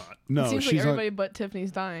hope not. no, It seems like she's everybody but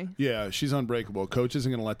Tiffany's dying. yeah, she's unbreakable. Coach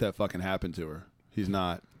isn't going to let that fucking happen to her. He's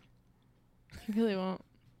not. He really won't.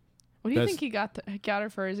 What do you That's- think he got her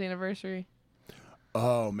for his anniversary?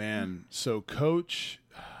 Oh man. So Coach,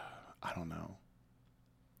 I don't know.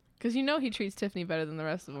 Because you know he treats Tiffany better than the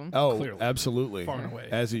rest of them. Oh, Clearly. absolutely. Far and away.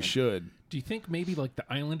 As he should. Do you think maybe like the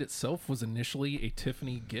island itself was initially a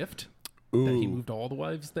Tiffany gift? Ooh. That he moved all the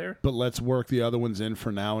wives there? But let's work the other ones in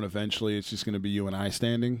for now and eventually it's just going to be you and I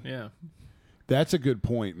standing. Yeah. That's a good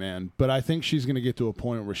point, man. But I think she's going to get to a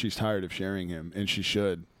point where she's tired of sharing him, and she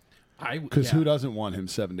should. Because who doesn't want him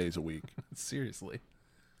 7 days a week? Seriously.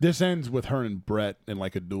 This ends with her and Brett in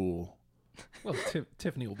like a duel. Well,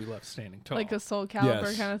 Tiffany will be left standing tall. Like a Soul Calibur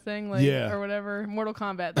Yes. kind of thing, like Yeah. or whatever. Mortal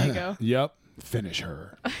Kombat, there you go. Yep. Finish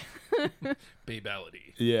her.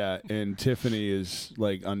 Babality. Yeah, and Tiffany is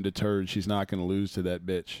like undeterred. She's not going to lose to that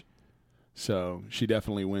bitch. So she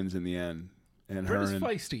definitely wins in the end. And Britt her is and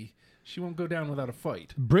feisty. She won't go down without a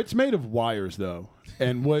fight. Britt's made of wires though.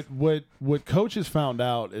 And what Coach has found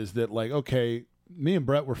out is that like, okay, me and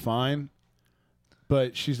Brett were fine,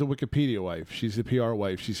 but she's the Wikipedia wife. She's the PR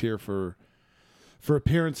wife. She's here for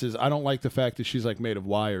appearances. I don't like the fact that she's like made of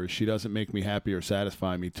wires. She doesn't make me happy or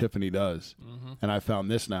satisfy me. Tiffany does. And I found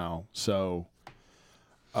this now. So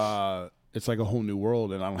it's like a whole new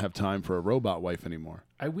world, and I don't have time for a robot wife anymore.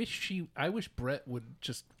 I wish Brett would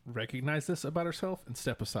just recognize this about herself and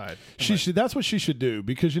step aside. She should. That's what she should do,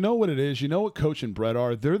 because you know what it is. You know what Coach and Brett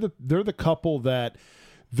are. They're the couple that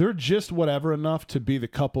they're just whatever enough to be the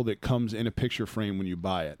couple that comes in a picture frame when you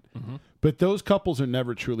buy it. Mm-hmm. But those couples are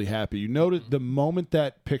never truly happy. You notice the moment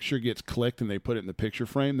that picture gets clicked and they put it in the picture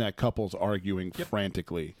frame, that couple's arguing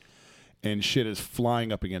frantically. And shit is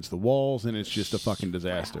flying up against the walls, and it's just a fucking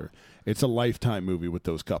disaster. It's a Lifetime movie with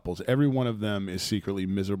those couples. Every one of them is secretly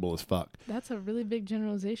miserable as fuck. That's a really big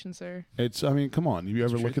generalization, sir. I mean, come on. You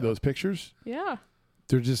ever look at those pictures? Yeah.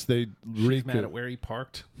 They're just, they She's mad at where he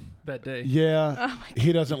parked that day. Yeah.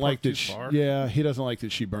 He doesn't like that. He doesn't like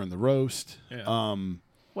that she burned the roast. Yeah.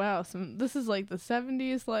 Wow, this is like the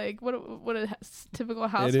 70s, like what a typical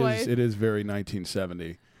housewife. It is very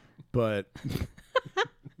 1970. But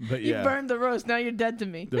but yeah. You burned the roast, now you're dead to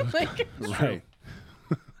me. Like, right.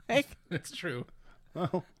 Like, it's true.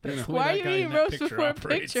 Well, why are you eating roast before a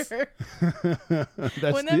picture?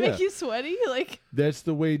 Wouldn't that make you sweaty? Like, that's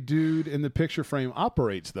the way dude in the picture frame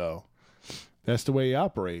operates, though. That's the way he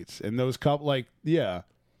operates. And those couple, like, yeah.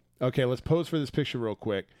 Okay, let's pose for this picture real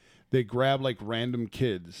quick. They grab like random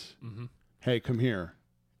kids. Mm-hmm. Hey, come here.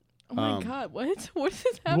 Oh my God, what is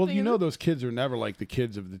happening? Well, you know those kids are never like the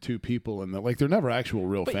kids of the two people, and they're never actual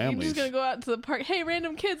real families. You're just gonna go out to the park. Hey,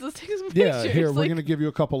 random kids, let's take some pictures. Yeah, here we're gonna give you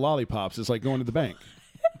a couple lollipops. It's like going to the bank.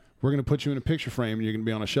 We're gonna put you in a picture frame, and you're gonna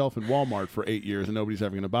be on a shelf in Walmart for 8 years, and nobody's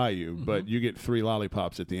ever gonna buy you. Mm-hmm. But you get 3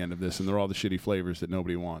 lollipops at the end of this, and they're all the shitty flavors that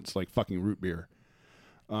nobody wants, like fucking root beer.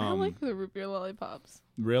 I don't like the root beer lollipops.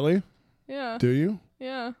 Really? Yeah. Do you?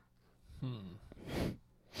 Yeah.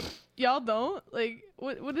 Y'all don't? Like,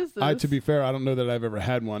 what is this? To be fair, I don't know that I've ever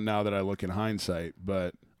had one now that I look in hindsight,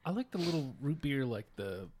 but I like the little root beer, like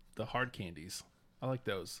the hard candies. I like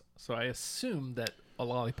those. So I assume that a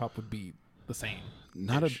lollipop would be the same.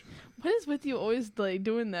 What is with you always like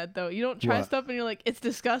doing that though? You don't try stuff and you're like, it's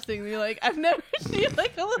disgusting. And you're like, I've never seen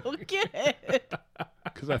like a little kid.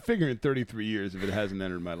 Because I figure in 33 years if it hasn't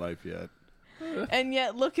entered my life yet. And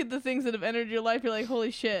yet look at the things that have entered your life. You're like,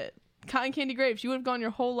 holy shit. Cotton candy grapes. You would have gone your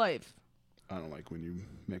whole life. I don't like when you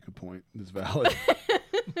make a point that's valid.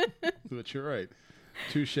 But you're right.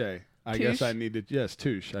 Touche. I guess I need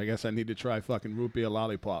to try fucking root beer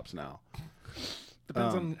lollipops now.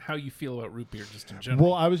 Depends on how you feel about root beer just in general.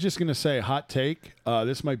 Well, I was just going to say, hot take.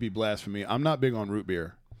 This might be blasphemy. I'm not big on root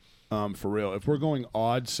beer. For real. If we're going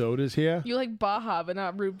odd sodas here. You like Baja, but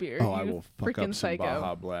not root beer. Oh, I will fuck up some psycho.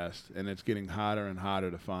 Baja Blast. And it's getting hotter and hotter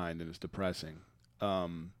to find, and it's depressing.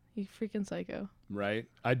 You freaking psycho. Right?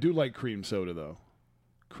 I do like cream soda, though.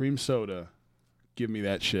 Cream soda. Give me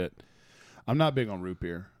that shit. I'm not big on root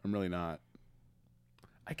beer. I'm really not.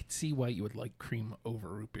 I could see why you would like cream over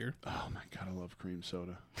root beer. Oh, my God. I love cream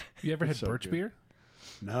soda. You ever had birch beer?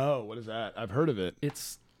 No. What is that? I've heard of it.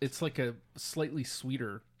 It's like a slightly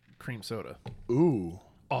sweeter cream soda. Ooh.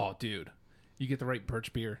 Oh, dude. You get the right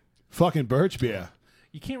birch beer. Fucking birch beer.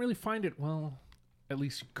 You can't really find it. Well, at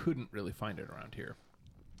least you couldn't really find it around here.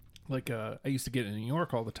 Like, I used to get it in New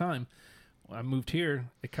York all the time. When I moved here,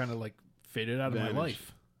 it kind of like faded out of my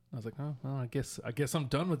life. I was like, oh, well, I guess I'm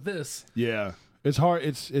done with this. Yeah. It's hard.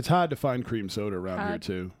 It's hard to find cream soda around here,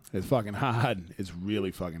 too. It's fucking hard. It's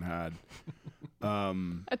really fucking hard.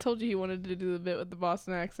 I told you he wanted to do the bit with the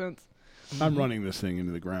Boston accents. I'm running this thing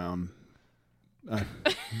into the ground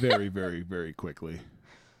very, very, very quickly.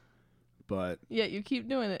 But yeah, you keep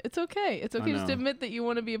doing it. It's okay. It's okay. Just admit that you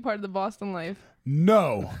want to be a part of the Boston life.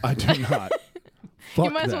 No, I do not. Fuck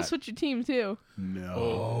you might as well that. switch your team too.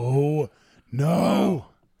 No,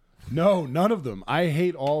 none of them. I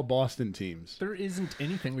hate all Boston teams. There isn't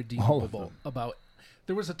anything redeemable about.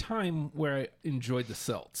 There was a time where I enjoyed the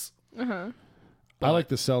Celts. Uh-huh. I like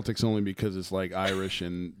the Celtics only because it's like Irish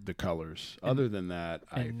and the colors. Other than that,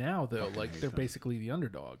 now though, like they're basically the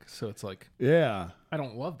underdog. So it's like, yeah, I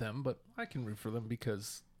don't love them, but I can root for them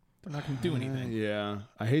because they're not going to do anything. Yeah,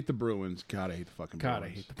 I hate the Bruins. God, I hate the fucking Bruins. God, I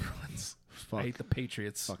hate the Bruins. Fuck. I hate the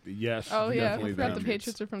Patriots. Fuck yes. Oh yeah, I forgot them. the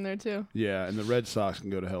Patriots are from there too. Yeah, and the Red Sox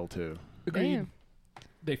can go to hell too. Agreed. Damn.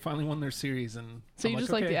 They finally won their series, and so I'm you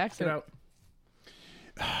just okay, like the accent. Get out.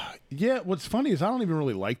 Yeah, what's funny is I don't even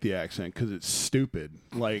really like the accent because it's stupid.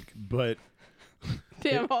 Like, but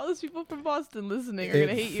damn, all those people from Boston listening are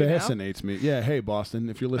gonna hate you now. It fascinates me. Yeah, hey Boston,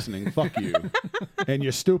 if you're listening, fuck you and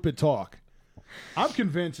your stupid talk. I'm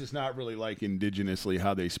convinced it's not really like indigenously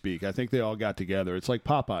how they speak. I think they all got together. It's like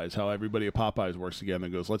Popeyes, how everybody at Popeyes works together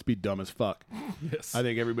and goes, let's be dumb as fuck. Yes. I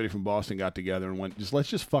think everybody from Boston got together and went, let's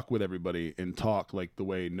just fuck with everybody and talk like the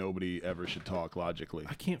way nobody ever should talk logically.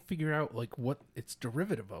 I can't figure out like what it's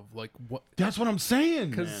derivative of. Like what? That's what I'm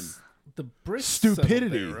saying, man. Because the Brits stupidity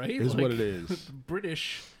settled there, right? is Like, what it is. The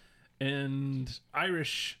British and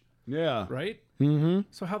Irish, Yeah. right? Mm-hmm.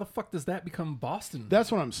 So how the fuck does that become Boston?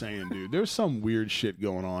 That's what I'm saying, dude. There's some weird shit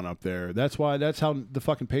going on up there. That's how the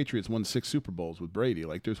fucking Patriots won 6 Super Bowls with Brady.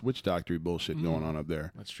 Like, there's witch doctory bullshit going on up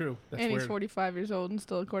there. That's true. That's And he's where 45 years old and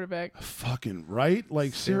still a quarterback. Fucking right?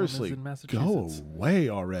 Like, Salem is seriously, in go Massachusetts. away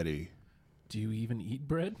already. Do you even eat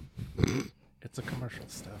bread? It's a commercial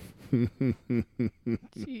stuff.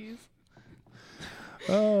 Jeez.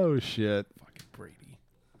 Oh, shit. Fucking Brady.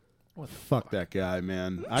 What the Fuck that guy,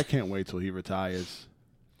 man. I can't wait till he retires.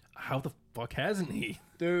 How the fuck hasn't he?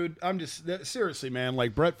 Dude, I'm just seriously, man.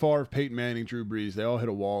 Like Brett Favre, Peyton Manning, Drew Brees, they all hit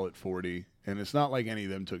a wall at 40, and it's not like any of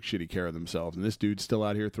them took shitty care of themselves. And this dude's still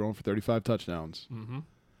out here throwing for 35 touchdowns. Mm-hmm.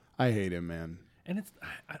 I hate him, man. And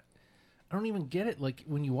I don't even get it. Like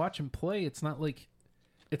when you watch him play, it's not like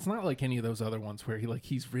any of those other ones where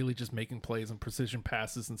he's really just making plays and precision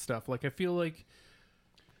passes and stuff. Like I feel like,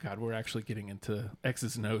 God, we're actually getting into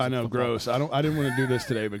X's and O's. I know, gross. I didn't want to do this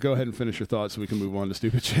today, but go ahead and finish your thoughts so we can move on to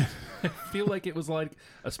stupid shit. I feel like it was like,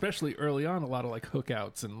 especially early on, a lot of like hook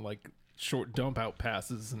outs and like short dump out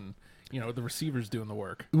passes and, the receivers doing the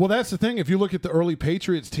work. Well, that's the thing. If you look at the early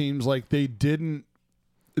Patriots teams, like they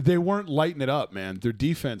weren't lighting it up, man. Their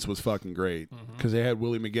defense was fucking great because they had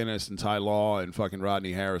Willie McGinnis and Ty Law and fucking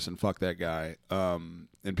Rodney Harrison, fuck that guy, and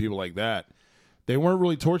people like that. They weren't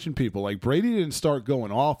really torching people. Like Brady didn't start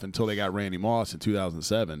going off until they got Randy Moss in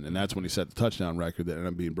 2007, and that's when he set the touchdown record that ended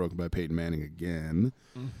up being broken by Peyton Manning again.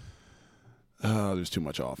 There's too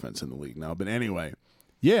much offense in the league now. But anyway,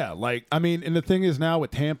 yeah, and the thing is now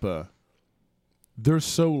with Tampa, they're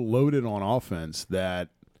so loaded on offense that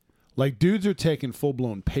like dudes are taking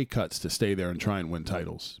full-blown pay cuts to stay there and try and win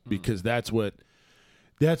titles because that's what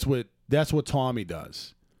Tommy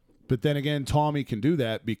does. But then again, Tommy can do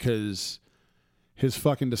that because his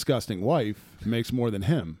fucking disgusting wife makes more than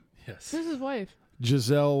him. Yes. Who's his wife?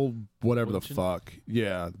 Giselle, whatever Bundchen? the fuck.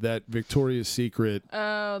 Yeah, that Victoria's Secret.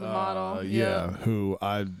 Oh, the model. Yeah,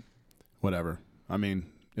 whatever. I mean,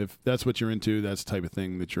 if that's what you're into, that's the type of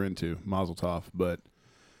thing that you're into. Mazel tov. But,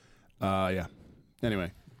 yeah.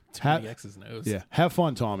 Anyway. Too many X's and O's. Yeah, have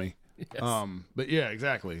fun, Tommy. Yes. But yeah,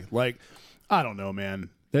 exactly. Like, I don't know, man.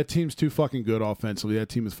 That team's too fucking good offensively. That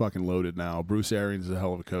team is fucking loaded now. Bruce Arians is a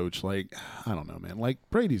hell of a coach. Like, I don't know, man. Like,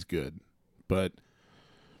 Brady's good, but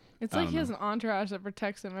It's like he has an entourage that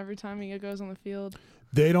protects him every time he goes on the field.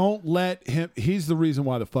 they don't let him. He's the reason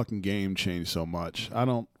why the fucking game changed so much. I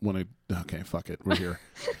don't want to. Okay, fuck it. We're here.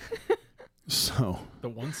 So the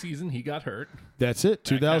one season he got hurt. that's it.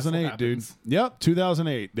 2008, dude. happens. Yep,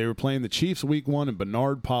 2008. They were playing the Chiefs week 1, and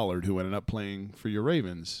Bernard Pollard, who ended up playing for your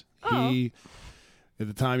Ravens, he at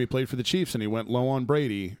the time he played for the Chiefs, and he went low on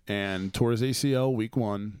Brady and tore his ACL week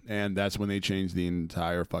 1, and that's when they changed the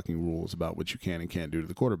entire fucking rules about what you can and can't do to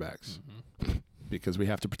the quarterbacks. Because we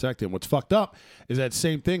have to protect him. What's fucked up is that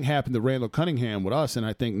same thing happened to Randall Cunningham with us, and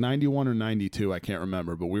I think 91 or 92, I can't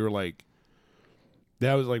remember, but we were like,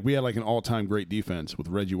 that was like, we had like an all-time great defense with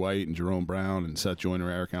Reggie White and Jerome Brown and Seth Joyner,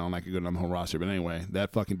 Eric Allen. I could go down the whole roster, but anyway,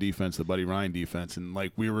 that fucking defense, the Buddy Ryan defense, and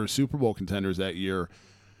like we were Super Bowl contenders that year.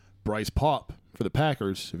 Bryce Paup for the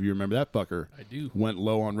Packers, if you remember that fucker, I do. went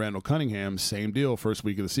low on Randall Cunningham. Same deal, first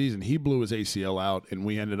week of the season. He blew his ACL out, and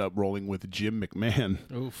we ended up rolling with Jim McMahon.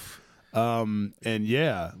 Oof. And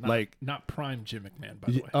yeah, Not prime Jim McMahon,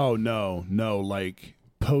 by the way. oh no, like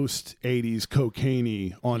post 80s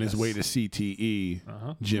cocaine on his way to CTE,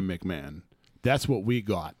 Jim McMahon. That's what we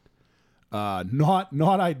got. Not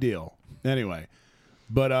ideal. Anyway,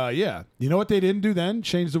 but yeah, you know what they didn't do then?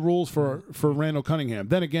 Change the rules for Randall Cunningham.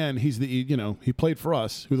 Then again, he's he played for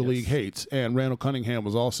us, who the league hates, and Randall Cunningham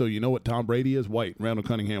was also, you know what Tom Brady is? White. Randall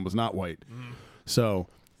Cunningham was not white. So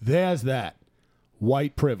there's that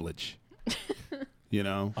white privilege. You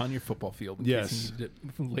know, On your football field. In Yes. case you need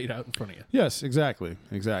it laid out in front of you. yes, exactly.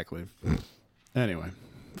 Anyway,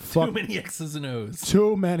 Too many X's and O's.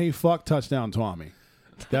 too many fuck touchdown Tommy.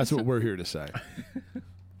 That's what we're here to say.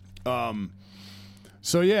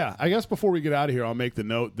 So yeah, I guess before we get out of here, I'll make the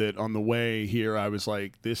note that on the way here, I was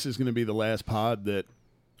like, this is going to be the last pod that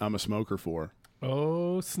I'm a smoker for.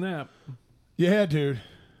 Oh, snap. Yeah, dude.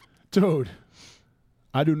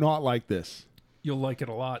 I do not like this. You'll like it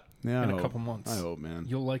a lot Yeah, I in a hope. couple months. I hope, man.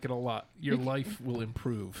 You'll like it a lot. Your life will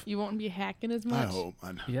improve. You won't be hacking as I much. hope.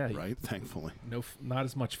 I know, Yeah. right? Thankfully. No, not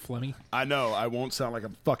as much phlegmy. I know. I won't sound like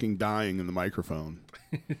I'm fucking dying in the microphone.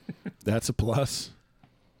 That's a plus.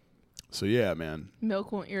 So yeah, man.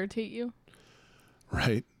 Milk won't irritate you.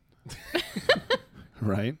 Right?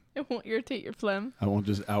 Right? It won't irritate your phlegm. I won't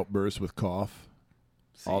just outburst with cough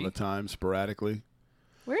all See? the time, sporadically.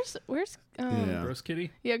 Where's Gross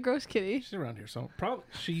Kitty? Yeah, Gross Kitty. She's around here. So probably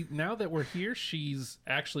now that we're here, she's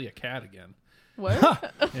actually a cat again.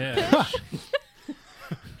 What? Yeah.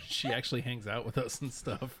 She actually hangs out with us and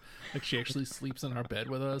stuff. Like she actually sleeps in our bed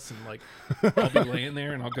with us, and like I'll be laying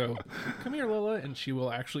there and I'll go, "Come here, Lola," and she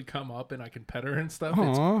will actually come up and I can pet her and stuff.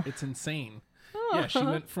 It's insane. Yeah, she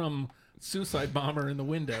went from suicide bomber in the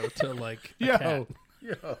window to like a cat.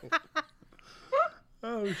 Yo.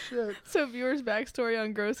 Oh shit. So viewers' backstory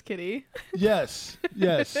on Gross Kitty. Yes.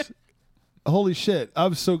 Holy shit.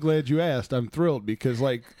 I'm so glad you asked. I'm thrilled because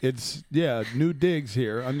like it's new digs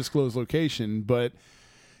here, undisclosed location, but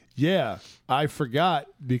yeah, I forgot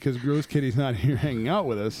because Gross Kitty's not here hanging out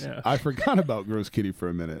with us. Yeah. I forgot about Gross Kitty for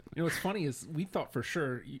a minute. You know what's funny is we thought for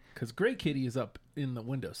sure, because Gray Kitty is up in the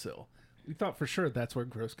windowsill, we thought for sure that's where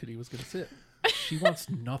Gross Kitty was going to sit. She wants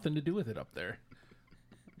nothing to do with it up there.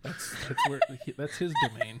 That's his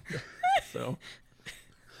domain. So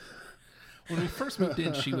when we first moved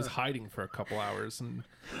in, she was hiding for a couple hours, and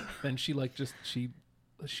then she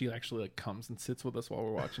actually like comes and sits with us while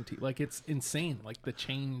we're watching TV. Like it's insane, like the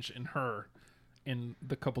change in her in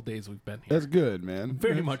the couple days we've been here. That's good, man.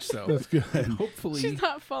 Very much so. That's good. Hopefully She's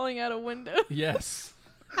not falling out a window. Yes.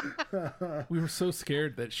 We were so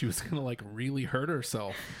scared that she was gonna like really hurt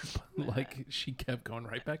herself. Like she kept going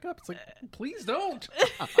right back up. It's like, please don't.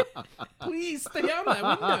 Please stay out of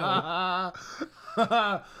that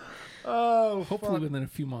window. Oh, hopefully within a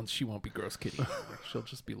few months she won't be Gross Kitty. She'll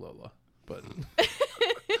just be Lola. But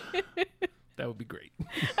that would be great.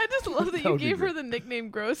 I just love that you gave her the nickname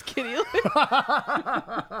Gross Kitty.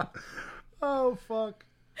 Oh fuck.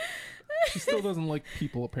 She still doesn't like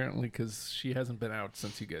people apparently because she hasn't been out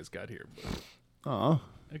since you guys got here. But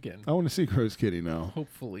again, I want to see Gross Kitty now.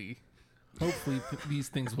 Hopefully these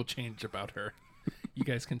things will change about her. You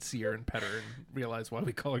guys can see her and pet her and realize why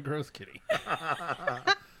we call her Gross Kitty.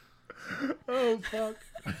 Oh fuck.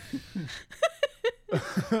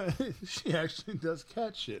 She actually does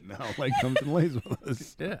cat shit now. Like comes and lays with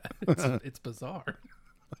us. Yeah, it's bizarre.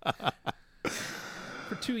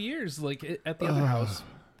 For 2 years, like at the other house,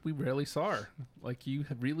 we rarely saw her. Like you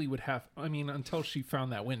really would have. I mean, until she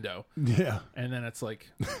found that window. Yeah. And then it's like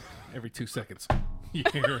every 2 seconds, you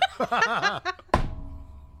hear her.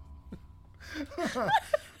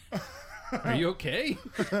 Are you okay?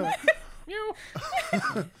 Meow. All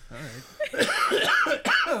right.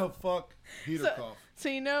 Oh fuck. Heater cough. So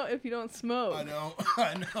you know if you don't smoke. I know.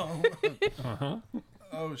 Uh-huh.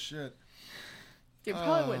 Oh shit. You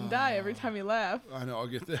probably wouldn't die every time you laugh. I know. I'll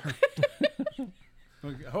get there.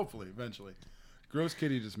 Okay, hopefully, eventually. Gross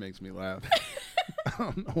Kitty just makes me laugh. I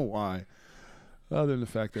don't know why. Other than the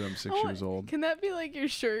fact that I'm 6 years old. Can that be like your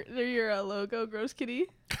shirt or your logo, Gross Kitty?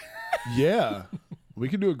 Yeah. We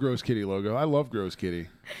can do a Gross Kitty logo. I love Gross Kitty.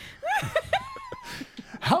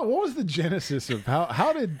 What was the genesis of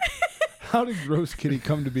how did Gross Kitty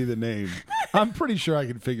come to be the name? I'm pretty sure I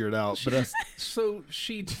can figure it out. She's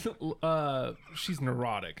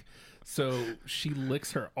neurotic. So she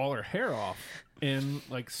licks all her hair off and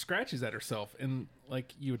like scratches at herself, and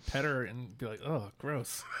like you would pet her and be like, "Oh,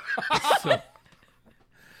 gross." So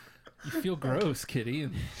you feel gross, Kitty,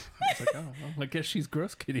 and it's like, "Oh, well, I guess she's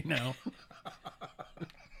Gross Kitty now."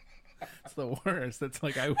 It's the worst. It's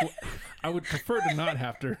like I would prefer to not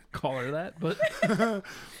have to call her that, but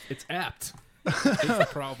it's apt. It's the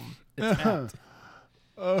problem. It's apt.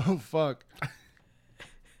 Oh fuck.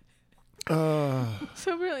 So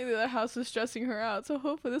apparently the other house is stressing her out. So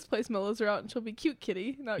hopefully this place mellows her out and she'll be cute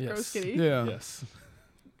Kitty, not Gross Kitty. Yeah.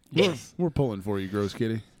 Yes. We're pulling for you, Gross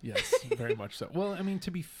Kitty. Yes, very much so. Well, I mean,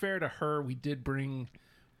 to be fair to her, we did bring,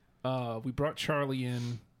 we brought Charlie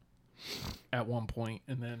in at one point,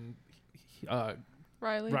 and then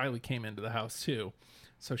Riley came into the house too.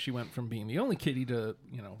 So she went from being the only kitty to,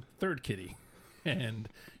 third kitty. And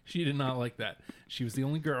she did not like that. She was the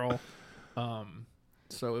only girl.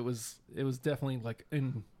 So it was definitely like,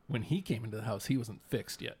 when he came into the house, he wasn't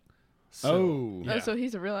fixed yet. So, Oh, so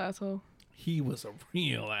he's a real asshole. He was a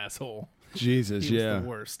real asshole. Jesus, he was the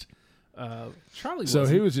worst. Charlie. So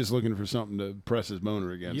he was just looking for something to press his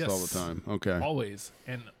boner against all the time. Okay. Always.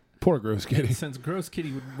 And poor Gross Kitty. Since Gross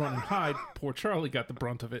Kitty would run and hide, poor Charlie got the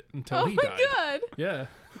brunt of it until he died. Oh my god. Yeah.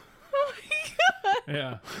 Oh my god.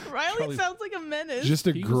 Yeah. Riley sounds like a menace. Just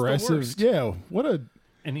aggressive. Yeah. What a.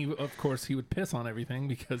 And he would piss on everything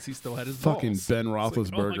because he still had his fucking balls. Ben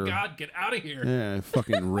Roethlisberger. Like, oh my god, get out of here. Yeah,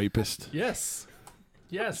 fucking rapist. Yes.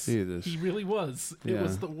 Jesus. He really was. Yeah. It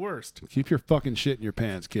was the worst. Keep your fucking shit in your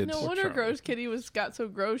pants, kids. No wonder Gross Kitty got so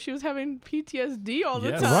gross. She was having PTSD all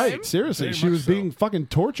the time. Right, seriously. She was being fucking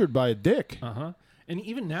tortured by a dick. Uh-huh. And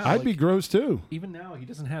even now, I'd be gross too. Even now, he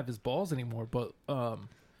doesn't have his balls anymore. But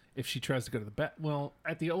if she tries to go to the bed, well,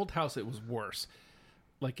 at the old house, it was worse.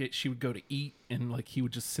 Like she would go to eat, and like he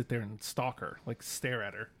would just sit there and stalk her, like stare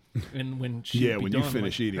at her. And when she would be when done, you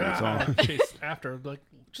finish like, eating, it's on. Chase after, like,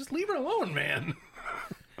 just leave her alone, man.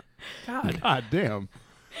 God damn.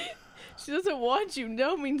 She doesn't want you.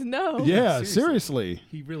 No means no. Yeah, seriously.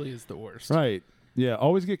 He really is the worst. Right. Yeah,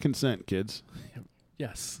 always get consent, kids.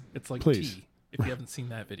 Yes. It's like Please. tea, if you haven't seen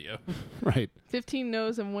that video. Right. 15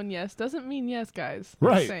 no's and 1 yes doesn't mean yes, guys.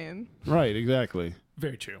 Right. Just saying. Right, exactly.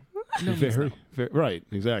 Very true. Very, right,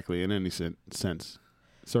 exactly. In any sense,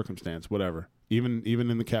 circumstance, whatever. Even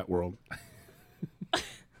in the cat world.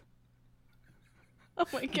 Oh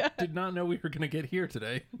my God. Did not know we were going to get here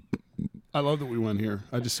today. I love that we went here.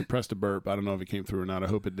 I just suppressed a burp. I don't know if it came through or not. I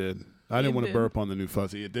hope it did. I didn't want to burp on the new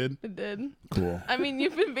fuzzy. It did? It did. Cool. I mean,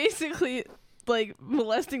 you've been basically like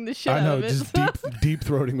molesting the shit I know, out of it. just so. deep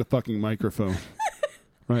throating the fucking microphone.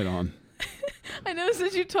 Right on. I noticed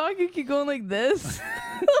as you talk, you keep going like this.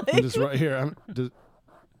 I'm just right here.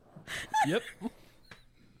 Yep.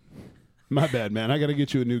 My bad, man. I got to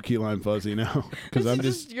get you a new key lime fuzzy now. Because I'm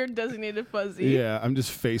just your designated fuzzy. Yeah, I'm just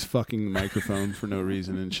face fucking the microphone for no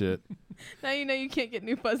reason and shit. Now you know you can't get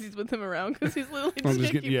new fuzzies with him around because he's literally I'm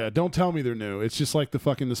just taking- yeah, don't tell me they're new. It's just like the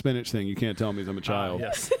spinach thing. You can't tell me I'm a child.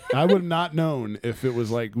 Yes. I would have not known if it was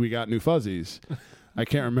like we got new fuzzies. I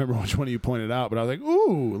can't remember which one of you pointed out, but I was like,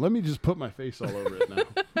 ooh, let me just put my face all over it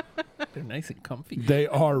now. They're nice and comfy. They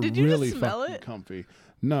are Did you really just smell fucking it? comfy.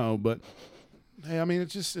 No, but hey, I mean,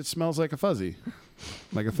 it smells like a fuzzy.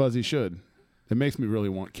 Like a fuzzy should. It makes me really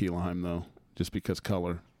want key lime, though, just because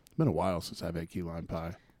color. It's been a while since I've had key lime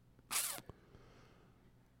pie.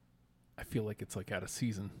 I feel like it's like out of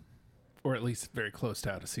season. Or at least very close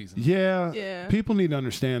to out of season. Yeah. Yeah. People need to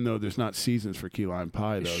understand, though, there's not seasons for key lime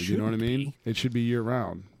pie, though. You know what I shouldn't mean? It should be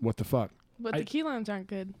year-round. What the fuck? But the key limes aren't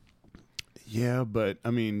good. Yeah, but,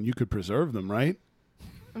 I mean, you could preserve them, right?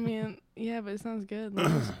 I mean, yeah, but it sounds good.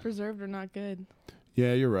 Lemons preserved are not good.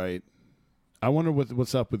 Yeah, you're right. I wonder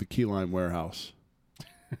what's up with the key lime warehouse.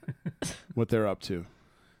 What they're up to.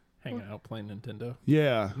 Hanging out playing Nintendo.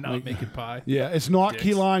 Yeah. Not making pie. Yeah, it's not Dicks.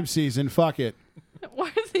 key lime season. Fuck it.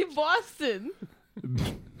 Why is he Boston?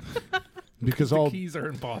 Because The keys are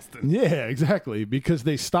in Boston. Yeah, exactly. Because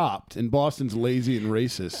they stopped, and Boston's lazy and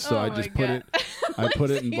racist, so I just put it. I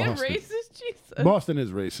put it in Is he Boston. racist? Jesus. Boston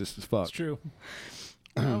is racist as fuck. It's true.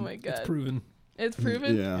 Oh my God. It's proven. It's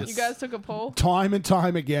proven? Yeah. You guys took a poll? Time and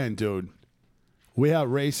time again, dude. We are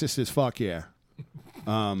racist as fuck. Yeah.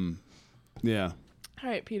 Yeah. All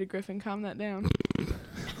right, Peter Griffin, calm that down.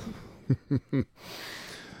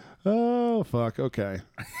 Oh fuck. Okay.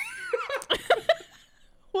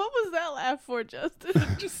 What was that laugh for, Justin?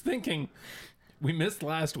 Just thinking, we missed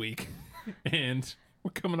last week, and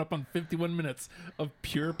we're coming up on 51 minutes of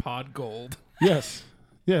pure pod gold. Yes.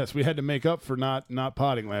 Yes. We had to make up for not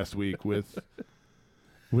potting last week with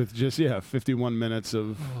just 51 minutes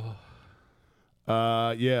of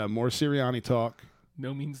more Sirianni talk.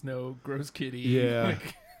 No means no. Gross kitty. Yeah.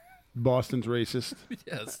 Like, Boston's racist.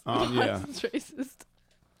 yes. Yeah. Boston's racist.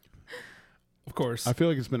 Of course. I feel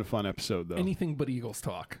like it's been a fun episode though. Anything but Eagles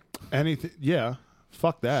talk. Anything? Yeah.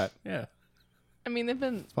 Fuck that. Yeah. I mean, they've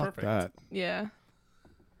been... Fuck Perfect. that. Yeah.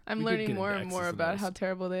 I'm We did learning get more into and more X's and about O's. how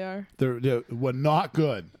terrible they are. We're not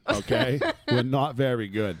good. Okay. We're not very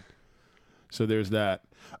good. So there's that.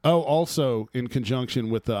 Oh, also in conjunction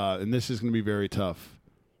with, and this is going to be very tough,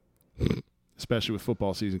 especially with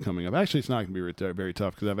football season coming up. Actually, it's not going to be very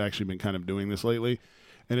tough because I've actually been kind of doing this lately.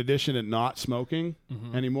 In addition to not smoking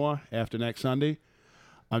anymore after next Sunday,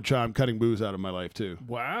 I'm cutting booze out of my life too.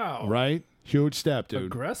 Wow. Right? Huge step, dude.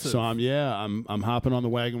 Aggressive. So I'm hopping on the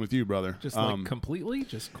wagon with you, brother. Just like completely?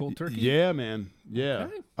 Just cold turkey? Yeah, man. Yeah.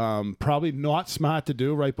 Okay. Probably not smart to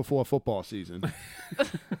do right before football season.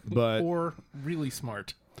 But Or really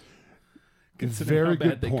smart. Considering very how bad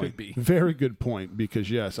good they point. could be. Very good point. Because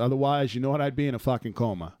yes, otherwise, you know what? I'd be in a fucking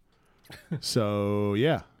coma. So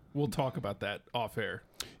yeah, We'll talk about that off air.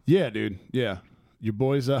 yeah, dude. Yeah, your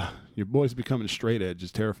boys becoming straight edge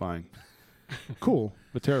is terrifying. Cool,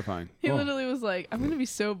 but terrifying. He Oh. literally was like, I'm going to be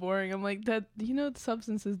so boring. I'm like, that. You know,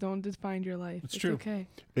 substances don't define your life. It's true. Okay.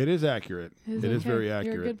 It is accurate. It is okay. very You're a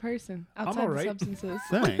accurate. good person outside all the right. substances.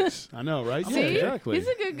 Thanks. I know, right? See? Yeah, exactly. He's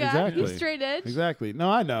a good guy. Exactly. He's straight edge. Exactly.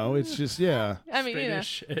 No, I know. It's just yeah, I mean,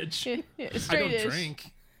 Straight-ish edge. yeah, I straight don't edge.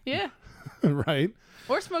 drink. Yeah. right.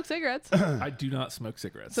 Or smoke cigarettes. I do not smoke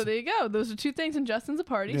cigarettes. So there you go. Those are two things, and Justin's a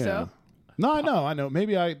party. Yeah. So No, I know.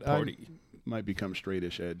 Maybe I Party. might become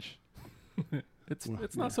straightish edge.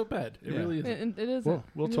 It's not so bad. It really isn't. It isn't.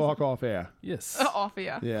 We'll talk off air. Yes. Off,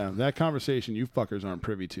 yeah. Yeah, that conversation you fuckers aren't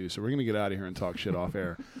privy to, so we're going to get out of here and talk shit off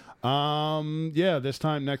air. Yeah, this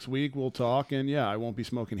time next week we'll talk, and yeah, I won't be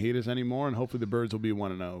smoking heaters anymore, and hopefully the birds will be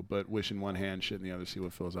 1-0, but wishing one hand, shit in the other, see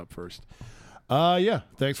what fills up first. Yeah,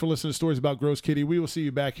 thanks for listening to Stories About Gross Kitty. We will see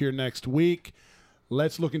you back here next week.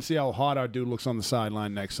 Let's look and see how hot our dude looks on the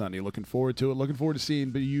sideline next Sunday. Looking forward to it. Looking forward to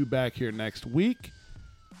seeing you back here next week.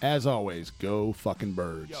 As always, go fucking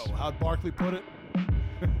birds. Yo, how'd Barkley put it?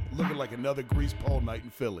 Looking like another grease pole night in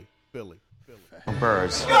Philly. Birds. Go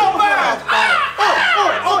Birds!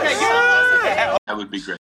 Okay, that would be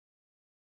great.